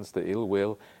attachments, the ill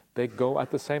will, they go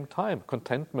at the same time.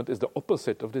 Contentment is the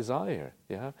opposite of desire.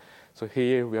 So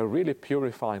here we are really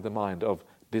purifying the mind of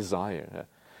desire.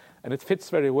 And it fits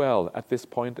very well at this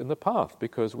point in the path,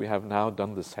 because we have now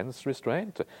done the sense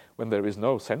restraint. When there is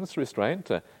no sense restraint,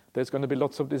 there's going to be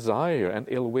lots of desire and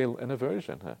ill will and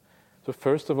aversion. So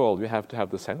first of all, you have to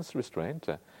have the sense restraint.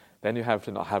 Then you have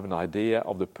to have an idea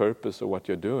of the purpose of what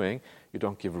you're doing. You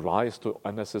don't give rise to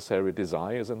unnecessary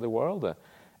desires in the world.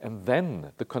 And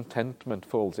then the contentment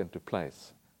falls into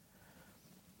place.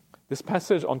 This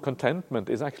passage on contentment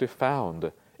is actually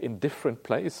found in different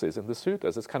places in the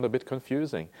sutras. It's kind of a bit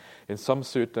confusing. In some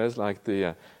sutras, like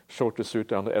the shorter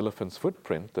sutta on the elephant's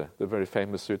footprint, the very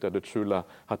famous sutta, the Chula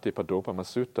Hattipadopama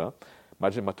Sutta,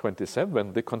 Majjhima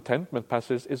 27, the contentment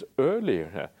passage is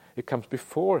earlier. It comes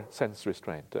before sense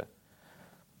restraint.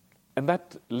 And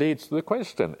that leads to the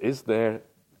question, is there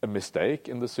a mistake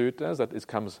in the sutras that it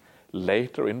comes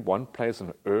later in one place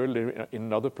and earlier in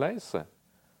another place?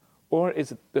 Or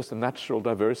is it just a natural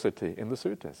diversity in the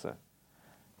sutras?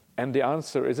 And the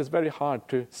answer is, it's very hard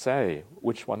to say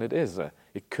which one it is.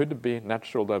 It could be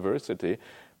natural diversity,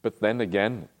 but then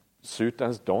again,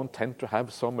 suttas don't tend to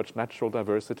have so much natural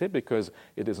diversity because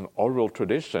it is an oral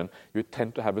tradition. You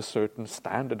tend to have a certain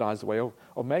standardized way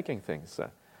of making things.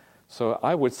 So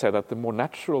I would say that the more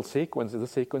natural sequence is the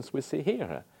sequence we see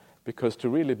here, because to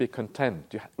really be content,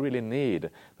 you really need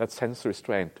that sense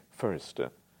restraint first.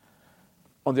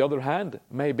 On the other hand,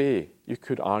 maybe you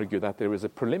could argue that there is a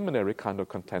preliminary kind of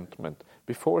contentment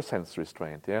before sense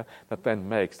restraint, that then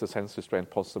makes the sense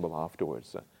restraint possible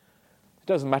afterwards. It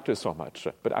doesn't matter so much,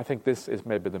 but I think this is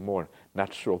maybe the more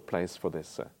natural place for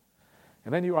this.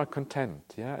 And then you are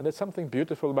content, and there's something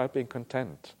beautiful about being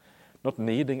content, not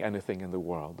needing anything in the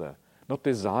world, not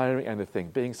desiring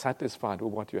anything, being satisfied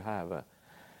with what you have.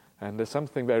 And there's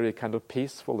something very kind of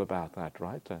peaceful about that,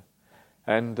 right?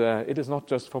 And it is not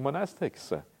just for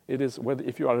monastics. It is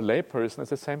if you are a layperson, it's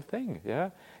the same thing.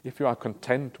 If you are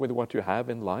content with what you have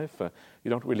in life, you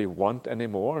don't really want any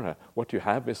more. What you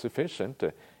have is sufficient.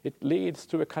 It leads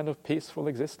to a kind of peaceful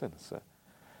existence.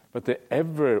 But the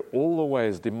ever,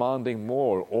 always demanding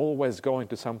more, always going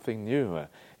to something new,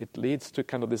 it leads to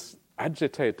kind of this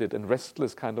agitated and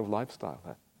restless kind of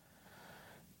lifestyle.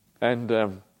 And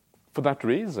for that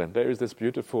reason, there is this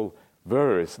beautiful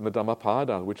verse in the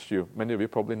Dhammapada, which many of you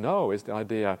probably know, is the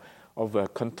idea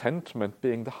of contentment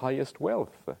being the highest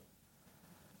wealth.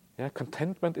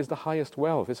 Contentment is the highest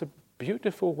wealth. It's a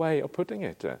beautiful way of putting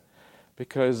it,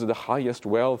 because the highest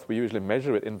wealth, we usually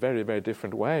measure it in very, very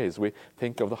different ways. We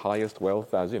think of the highest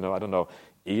wealth as,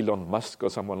 Elon Musk or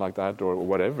someone like that, or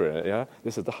whatever.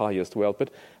 This is the highest wealth.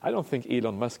 But I don't think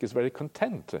Elon Musk is very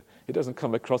content. He doesn't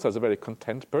come across as a very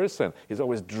content person. He's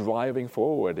always driving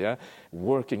forward,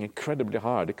 working incredibly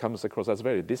hard. He comes across as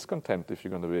very discontent, if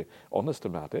you're going to be honest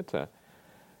about it.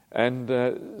 And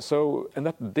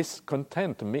that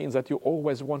discontent means that you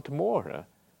always want more.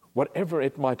 Whatever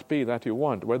it might be that you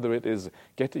want, whether it is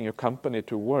getting your company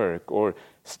to work, or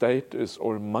status,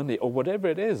 or money, or whatever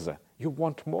it is, you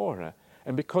want more.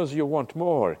 And because you want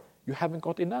more, you haven't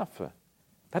got enough.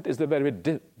 That is the very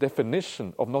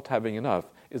definition of not having enough,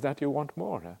 is that you want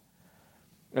more.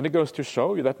 And it goes to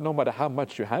show you that no matter how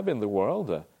much you have in the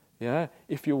world,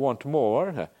 if you want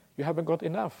more, you haven't got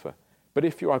enough. But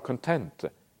if you are content,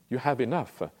 you have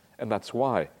enough. And that's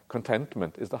why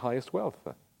contentment is the highest wealth.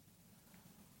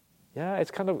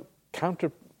 It's kind of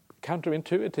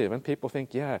counterintuitive, and people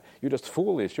think, you're just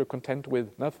foolish, you're content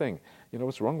with nothing.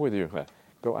 What's wrong with you?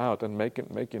 Go out and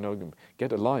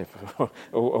get a life,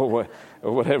 or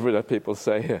whatever that people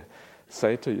say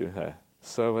to you.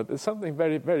 So there's something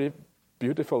very, very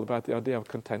beautiful about the idea of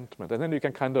contentment. And then you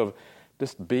can kind of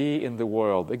just be in the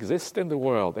world, exist in the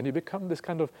world, and you become this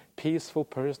kind of peaceful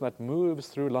person that moves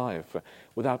through life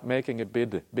without making a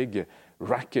big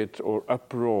racket or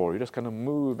uproar. You just kind of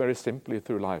move very simply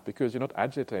through life because you're not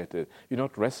agitated, you're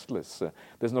not restless.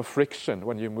 There's no friction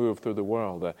when you move through the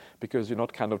world because you're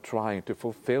not kind of trying to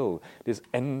fulfill these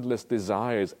endless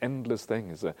desires, endless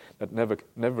things that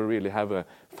never really have a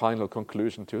final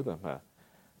conclusion to them.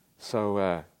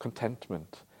 So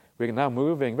contentment. We're now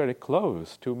moving very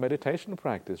close to meditation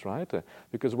practice, right?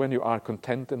 Because when you are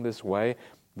content in this way,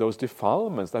 those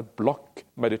defilements that block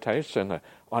meditation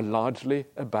are largely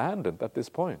abandoned at this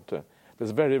point.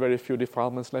 There's very, very few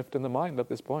defilements left in the mind at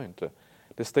this point.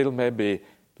 There still may be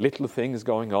little things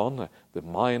going on. The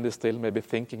mind is still maybe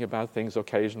thinking about things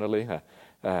occasionally.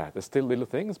 There's still little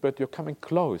things, but you're coming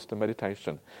close to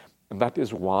meditation. And that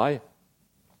is why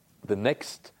the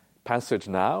next passage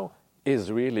now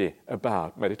is really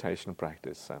about meditation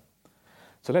practice.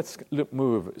 So let's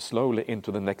move slowly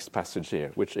into the next passage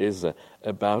here, which is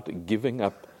about giving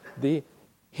up the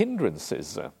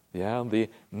hindrances, the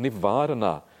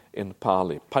nivarana in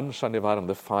Pali, pancha nivarana,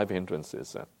 the 5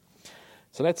 hindrances.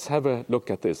 So let's have a look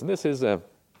at this. And this is,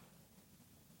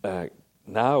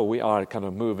 now we are kind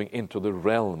of moving into the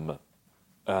realm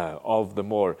of the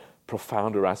more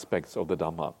profounder aspects of the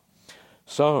Dhamma.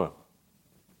 So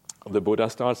the Buddha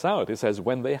starts out, he says,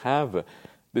 when they have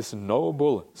this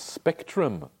noble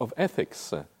spectrum of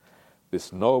ethics,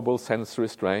 this noble sense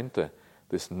restraint,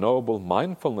 this noble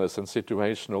mindfulness and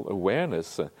situational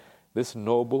awareness, this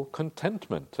noble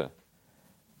contentment,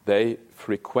 they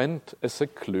frequent a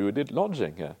secluded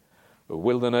lodging, a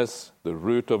wilderness, the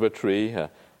root of a tree, a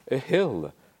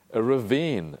hill, a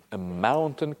ravine, a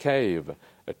mountain cave,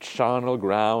 a charnel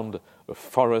ground, a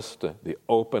forest, the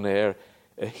open air,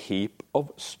 a heap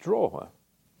of straw.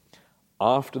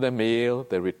 After their meal,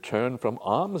 they return from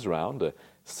alms round,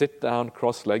 sit down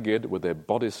cross-legged with their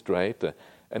body straight,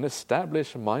 and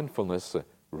establish mindfulness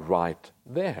right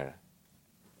there.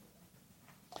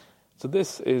 So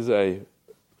this is a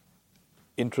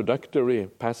introductory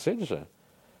passage,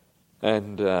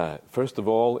 and first of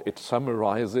all, it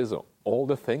summarizes all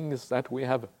the things that we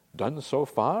have done so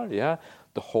far, the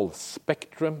whole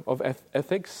spectrum of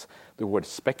ethics. The word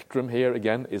spectrum here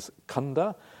again is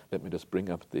khandha. Let me just bring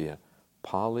up the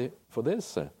Pali for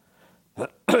this.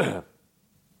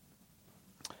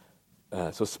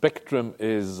 So spectrum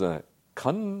is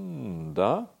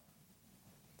khandha,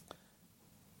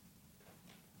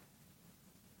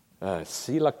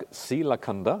 Sila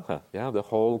Kanda, the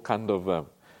whole kind of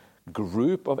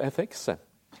group of ethics.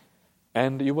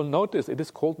 And you will notice it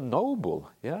is called noble.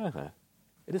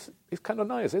 It's kind of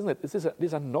nice, isn't it?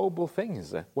 These are noble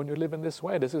things. When you live in this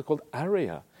way, this is called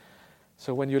Arya.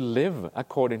 So when you live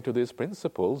according to these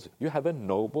principles, you have a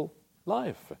noble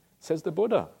life, says the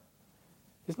Buddha.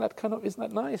 Isn't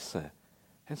that nice?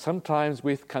 And sometimes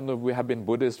we have been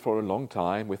Buddhists for a long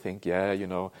time. We think,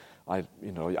 I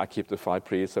keep the 5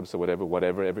 precepts or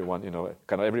whatever.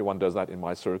 Everyone does that in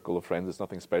my circle of friends. It's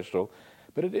nothing special,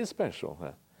 but it is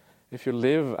special. If you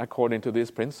live according to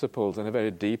these principles in a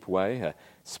very deep way,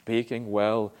 speaking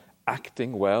well,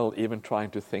 acting well, even trying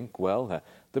to think well,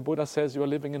 the Buddha says you are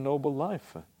living a noble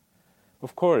life.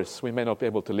 Of course, we may not be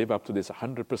able to live up to this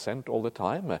 100% all the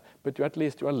time, but at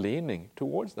least you are leaning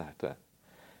towards that.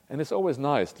 And it's always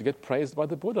nice to get praised by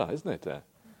the Buddha, isn't it?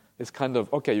 It's kind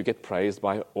of, okay, you get praised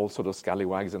by all sort of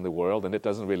scallywags in the world, and it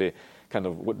doesn't really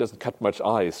doesn't cut much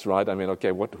ice, right? I mean, okay,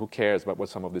 who cares about what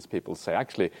some of these people say?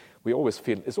 Actually, we always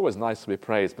feel it's always nice to be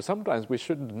praised, but sometimes we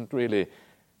shouldn't really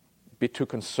be too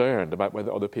concerned about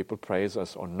whether other people praise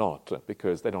us or not,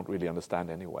 because they don't really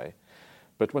understand anyway.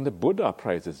 But when the Buddha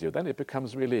praises you, then it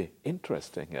becomes really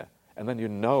interesting, and then you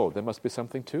know there must be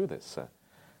something to this.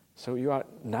 So you are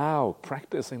now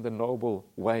practicing the noble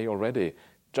way already,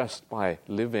 just by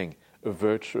living a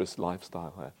virtuous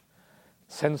lifestyle.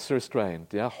 Sense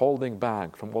restraint, holding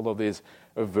back from all of these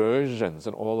aversions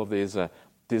and all of these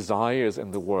desires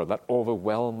in the world that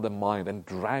overwhelm the mind and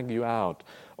drag you out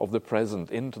of the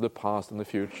present into the past and the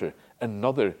future.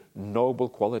 Another noble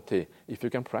quality, if you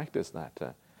can practice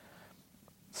that.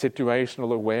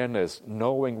 Situational awareness,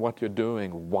 knowing what you're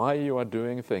doing, why you are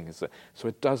doing things, so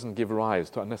it doesn't give rise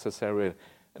to unnecessary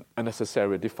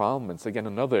defilements. Again,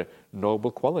 another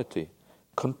noble quality.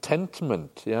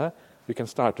 Contentment, you can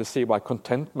start to see why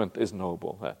contentment is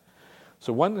noble.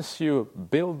 So once you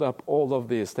build up all of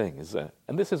these things,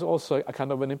 and this is also a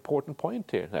kind of an important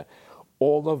point here,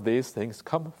 all of these things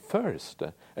come first.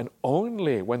 And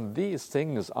only when these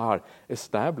things are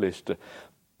established,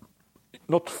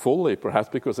 not fully perhaps,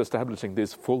 because establishing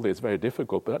this fully is very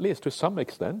difficult, but at least to some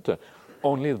extent,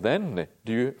 only then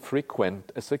do you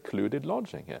frequent a secluded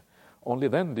lodging. Only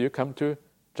then do you come to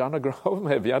Jhana Grove,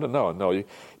 maybe, I don't know. No, you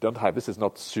don't have, this is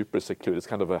not super secluded, it's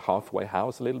kind of a halfway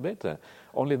house a little bit.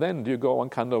 Only then do you go on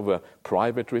kind of a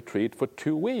private retreat for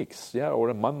 2 weeks, or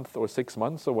a month or 6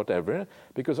 months or whatever,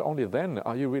 because only then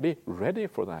are you really ready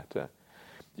for that.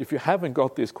 If you haven't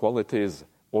got these qualities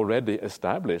already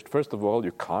established, first of all,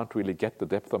 you can't really get the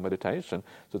depth of meditation,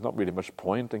 so there's not really much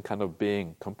point in kind of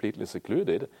being completely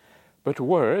secluded. But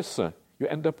worse, you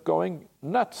end up going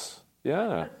nuts.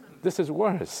 This is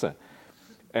worse.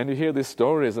 And you hear these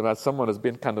stories about someone who's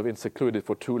been kind of secluded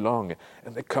for too long,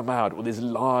 and they come out with these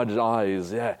large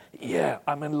eyes.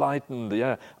 I'm enlightened.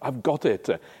 I've got it.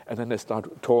 And then they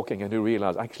start talking, and you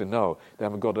realize, actually, no, they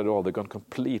haven't got it all. They've gone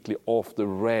completely off the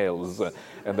rails,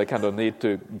 and they kind of need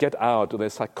to get out of their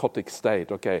psychotic state.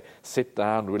 Okay, sit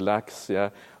down, relax.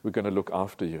 We're going to look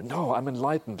after you. No, I'm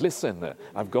enlightened. Listen,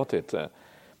 I've got it.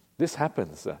 This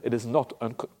happens. It is not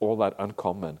all that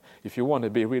uncommon. If you want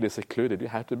to be really secluded, you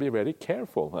have to be very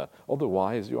careful.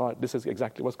 Otherwise, this is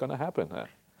exactly what's going to happen.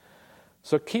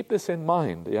 So keep this in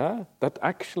mind, that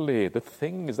actually the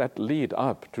things that lead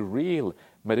up to real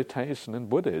meditation in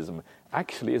Buddhism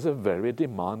actually is a very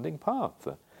demanding path.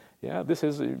 This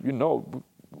is,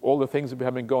 all the things we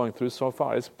have been going through so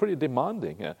far is pretty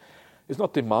demanding. It's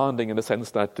not demanding in the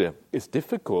sense that it's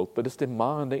difficult, but it's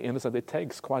demanding in the sense that it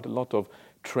takes quite a lot of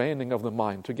training of the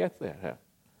mind to get there.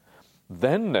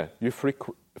 Then you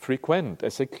frequent a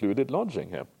secluded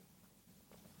lodging.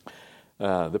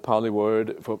 The Pali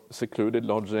word for secluded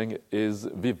lodging is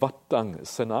vivattang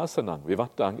senasanang.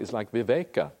 Vivattang is like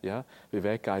viveka.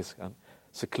 Viveka is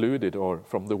secluded or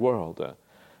from the world.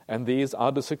 And these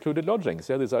are the secluded lodgings.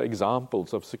 These are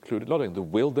examples of secluded lodging. The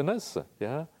wilderness,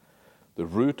 the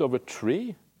root of a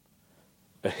tree,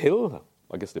 a hill,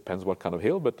 I guess it depends what kind of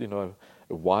hill, but a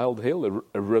wild hill,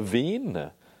 a ravine,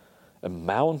 a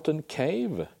mountain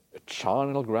cave, a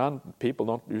charnel ground. People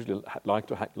don't usually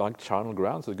like charnel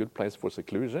grounds. It's a good place for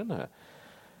seclusion.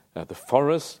 The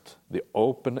forest, the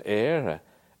open air,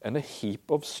 and a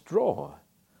heap of straw.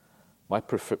 I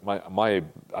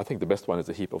think the best one is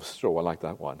a heap of straw. I like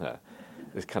that one.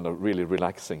 It's kind of really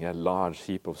relaxing. A large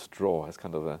heap of straw. It's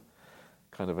kind of a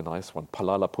nice one.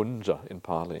 Palala punja in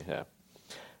Pali.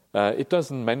 It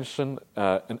doesn't mention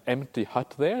an empty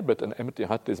hut there, but an empty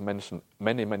hut is mentioned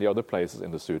many other places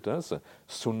in the suttas.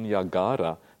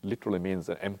 Sunyagara literally means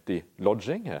an empty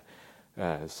lodging.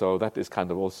 So that is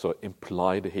kind of also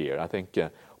implied here. I think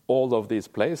all of these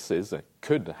places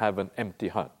could have an empty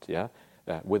hut,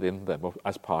 within them, or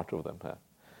as part of them.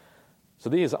 So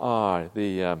these are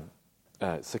the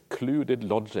secluded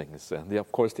lodgings. And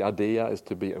of course, the idea is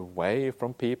to be away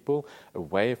from people,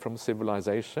 away from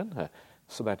civilization,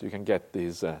 so that you can get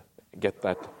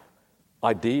that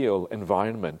ideal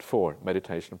environment for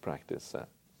meditation practice.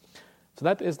 So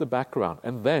that is the background.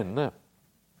 And then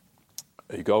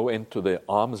you go into the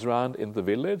alms round in the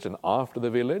village, and after the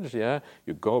village,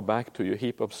 you go back to your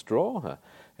heap of straw,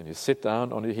 and you sit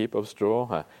down on your heap of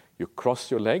straw, you cross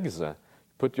your legs,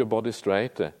 put your body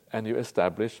straight, and you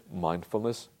establish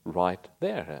mindfulness right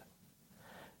there.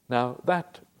 Now,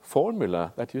 that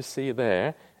formula that you see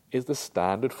there is the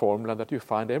standard formula that you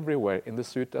find everywhere in the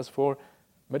suttas for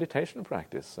meditation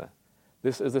practice.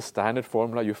 This is the standard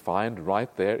formula you find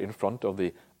right there in front of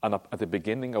at the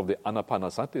beginning of the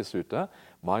Anapanasati Sutta.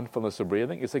 Mindfulness of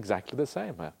breathing is exactly the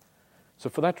same. So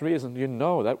for that reason, you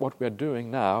know that what we are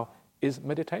doing now is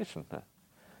meditation.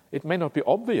 It may not be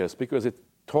obvious because it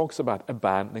talks about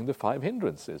abandoning the 5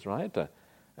 hindrances, right?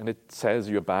 And it says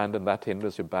you abandon that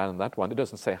hindrance, you abandon that one. It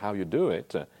doesn't say how you do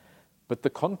it. But the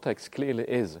context clearly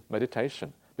is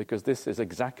meditation, because this is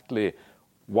exactly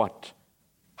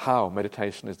how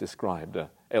meditation is described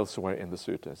elsewhere in the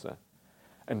suttas.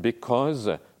 And because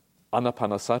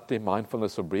Anapanasati,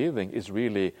 mindfulness of breathing, is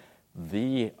really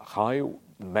the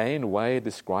main way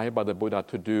described by the Buddha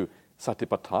to do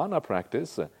Satipatthana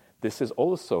practice, this is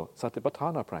also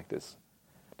Satipatthana practice.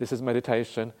 This is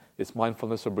meditation, it's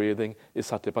mindfulness of breathing,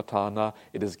 it's Satipatthana,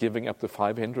 it is giving up the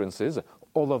 5 hindrances.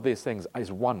 All of these things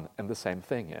is one and the same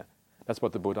thing. That's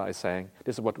what the Buddha is saying.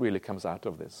 This is what really comes out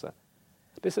of this.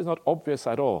 This is not obvious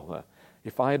at all.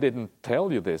 If I didn't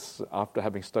tell you this after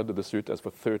having studied the suttas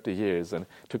for 30 years, and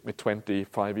it took me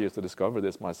 25 years to discover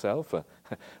this myself,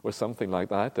 or something like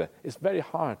that, it's very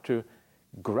hard to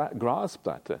grasp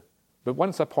that. But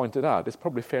once I point it out, it's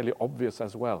probably fairly obvious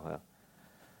as well.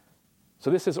 So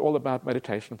this is all about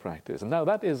meditation practice. And now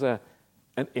that is an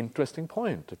interesting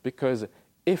point, because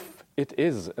if it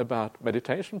is about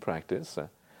meditation practice,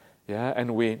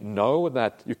 and we know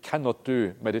that you cannot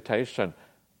do meditation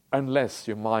unless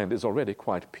your mind is already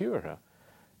quite pure.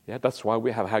 That's why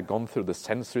we have gone through the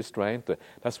sense restraint.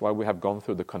 That's why we have gone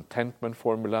through the contentment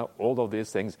formula, all of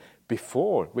these things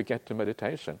before we get to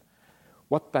meditation.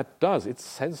 What that does, it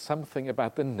says something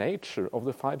about the nature of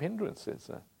the 5 hindrances.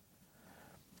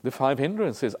 The 5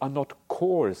 hindrances are not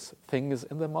coarse things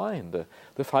in the mind.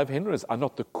 The 5 hindrances are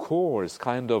not the coarse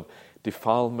kind of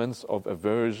defilements of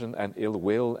aversion and ill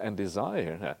will and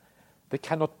desire. They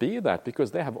cannot be that,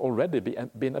 because they have already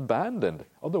been abandoned.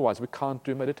 Otherwise, we can't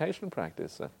do meditation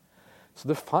practice. So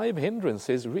the 5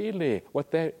 hindrances, really,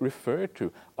 what they refer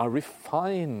to are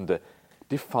refined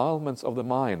defilements of the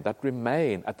mind that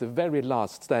remain at the very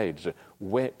last stage,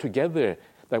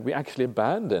 that we actually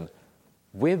abandon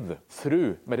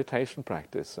through meditation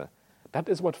practice. That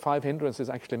is what 5 hindrances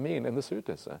actually mean in the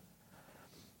suttas.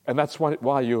 And that's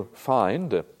why you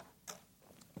find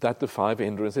that the 5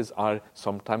 hindrances are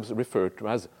sometimes referred to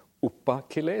as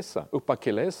upakilesa.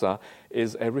 Upakilesa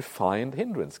is a refined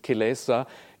hindrance. Kilesa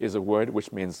is a word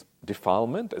which means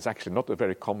defilement. It's actually not a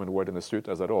very common word in the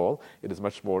suttas at all. It is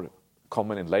much more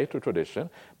common in later tradition,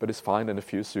 but it's found in a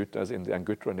few suttas in the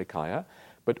Anguttara Nikaya.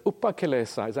 But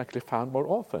upakilesa is actually found more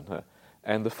often.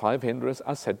 And the 5 hindrances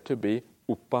are said to be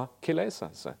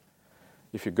upakilesas.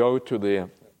 If you go to the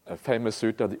famous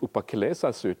sutta, the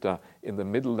Upakilesa Sutta, in the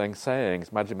middle-length sayings,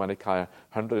 Majjhima Nikaya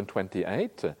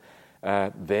 128,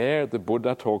 there the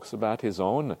Buddha talks about his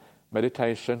own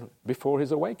meditation before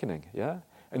his awakening,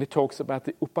 and he talks about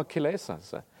the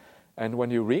Upakilesas. And when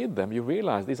you read them, you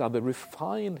realize these are the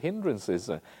refined hindrances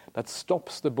that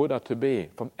stops the Buddha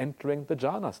from entering the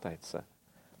jhana states.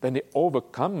 Then he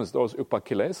overcomes those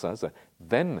Upakilesas,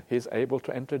 then he's able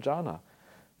to enter jhana.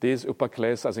 These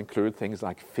upakilesas include things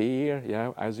like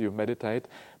fear, as you meditate.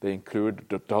 They include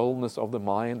the dullness of the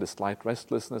mind, the slight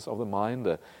restlessness of the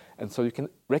mind. And so you can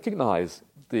recognize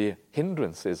the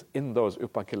hindrances in those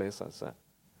upakilesas. So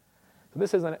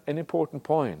this is an important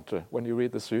point when you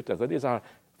read the suttas, that these are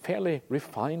fairly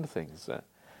refined things.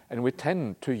 And we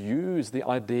tend to use the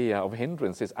idea of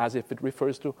hindrances as if it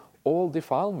refers to all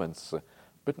defilements,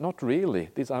 but not really.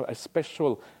 These are a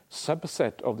special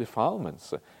subset of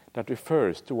defilements that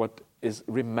refers to what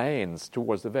remains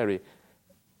towards the very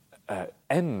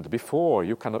end, before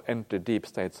you kind of enter deep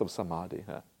states of samadhi.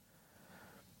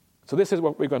 So this is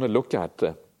what we're going to look at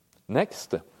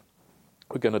next.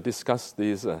 We're going to discuss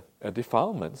these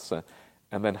defilements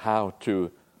and then how to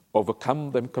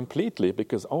overcome them completely,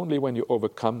 because only when you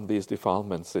overcome these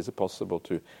defilements is it possible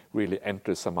to really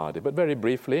enter samadhi. But very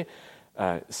briefly,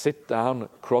 Sit down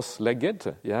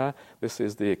cross-legged. Yeah, this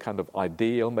is the kind of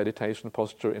ideal meditation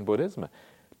posture in Buddhism.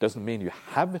 Doesn't mean you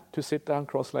have to sit down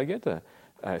cross-legged,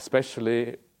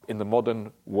 especially in the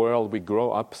modern world. We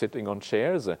grow up sitting on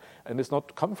chairs, and it's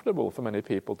not comfortable for many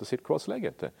people to sit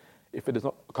cross-legged. If it is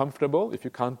not comfortable, if you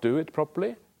can't do it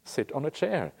properly, sit on a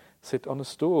chair, sit on a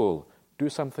stool, do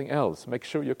something else. Make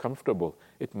sure you're comfortable.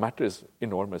 It matters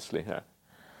enormously here.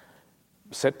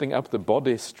 Setting up the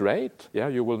body straight,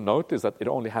 you will notice that it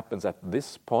only happens at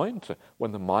this point,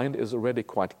 when the mind is already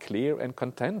quite clear and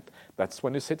content. That's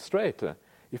when you sit straight.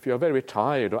 If you're very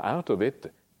tired or out of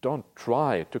it, don't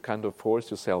try to kind of force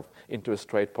yourself into a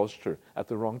straight posture at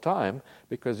the wrong time,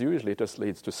 because usually it just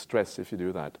leads to stress if you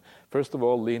do that. First of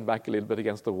all, lean back a little bit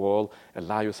against the wall,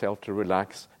 allow yourself to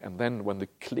relax, and then when they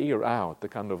clear out the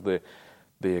kind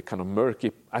of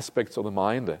murky aspects of the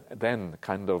mind, then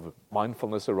kind of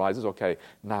mindfulness arises. Okay,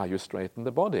 now you straighten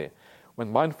the body.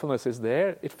 When mindfulness is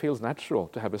there, it feels natural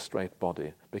to have a straight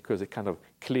body, because it kind of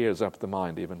clears up the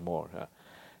mind even more.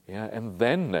 And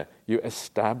then you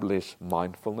establish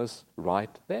mindfulness right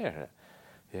there.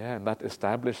 And that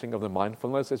establishing of the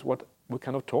mindfulness is what we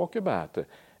kind of talk about.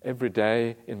 Every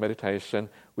day in meditation,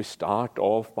 we start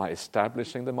off by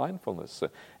establishing the mindfulness,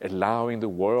 allowing the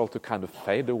world to kind of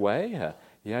fade away,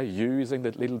 using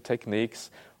the little techniques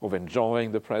of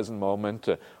enjoying the present moment,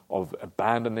 of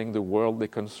abandoning the worldly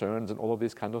concerns and all of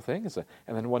these kind of things.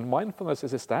 And then when mindfulness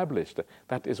is established,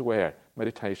 that is where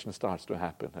meditation starts to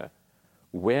happen.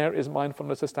 Where is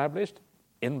mindfulness established?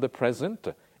 In the present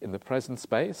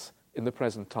space, in the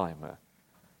present time.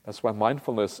 That's why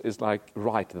mindfulness is like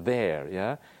right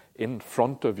there, in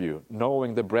front of you,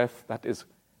 knowing the breath that is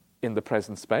in the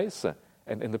present space,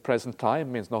 and in the present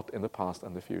time means not in the past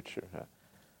and the future.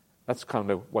 That's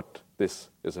kind of what this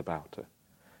is about.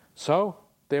 So,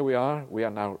 there we are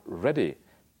now ready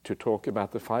to talk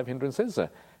about the 5 hindrances,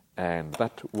 and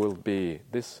that will be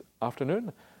this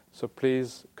afternoon. So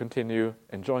please continue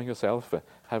enjoying yourself,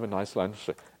 have a nice lunch,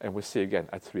 and we'll see you again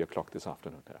at 3 o'clock this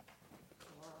afternoon.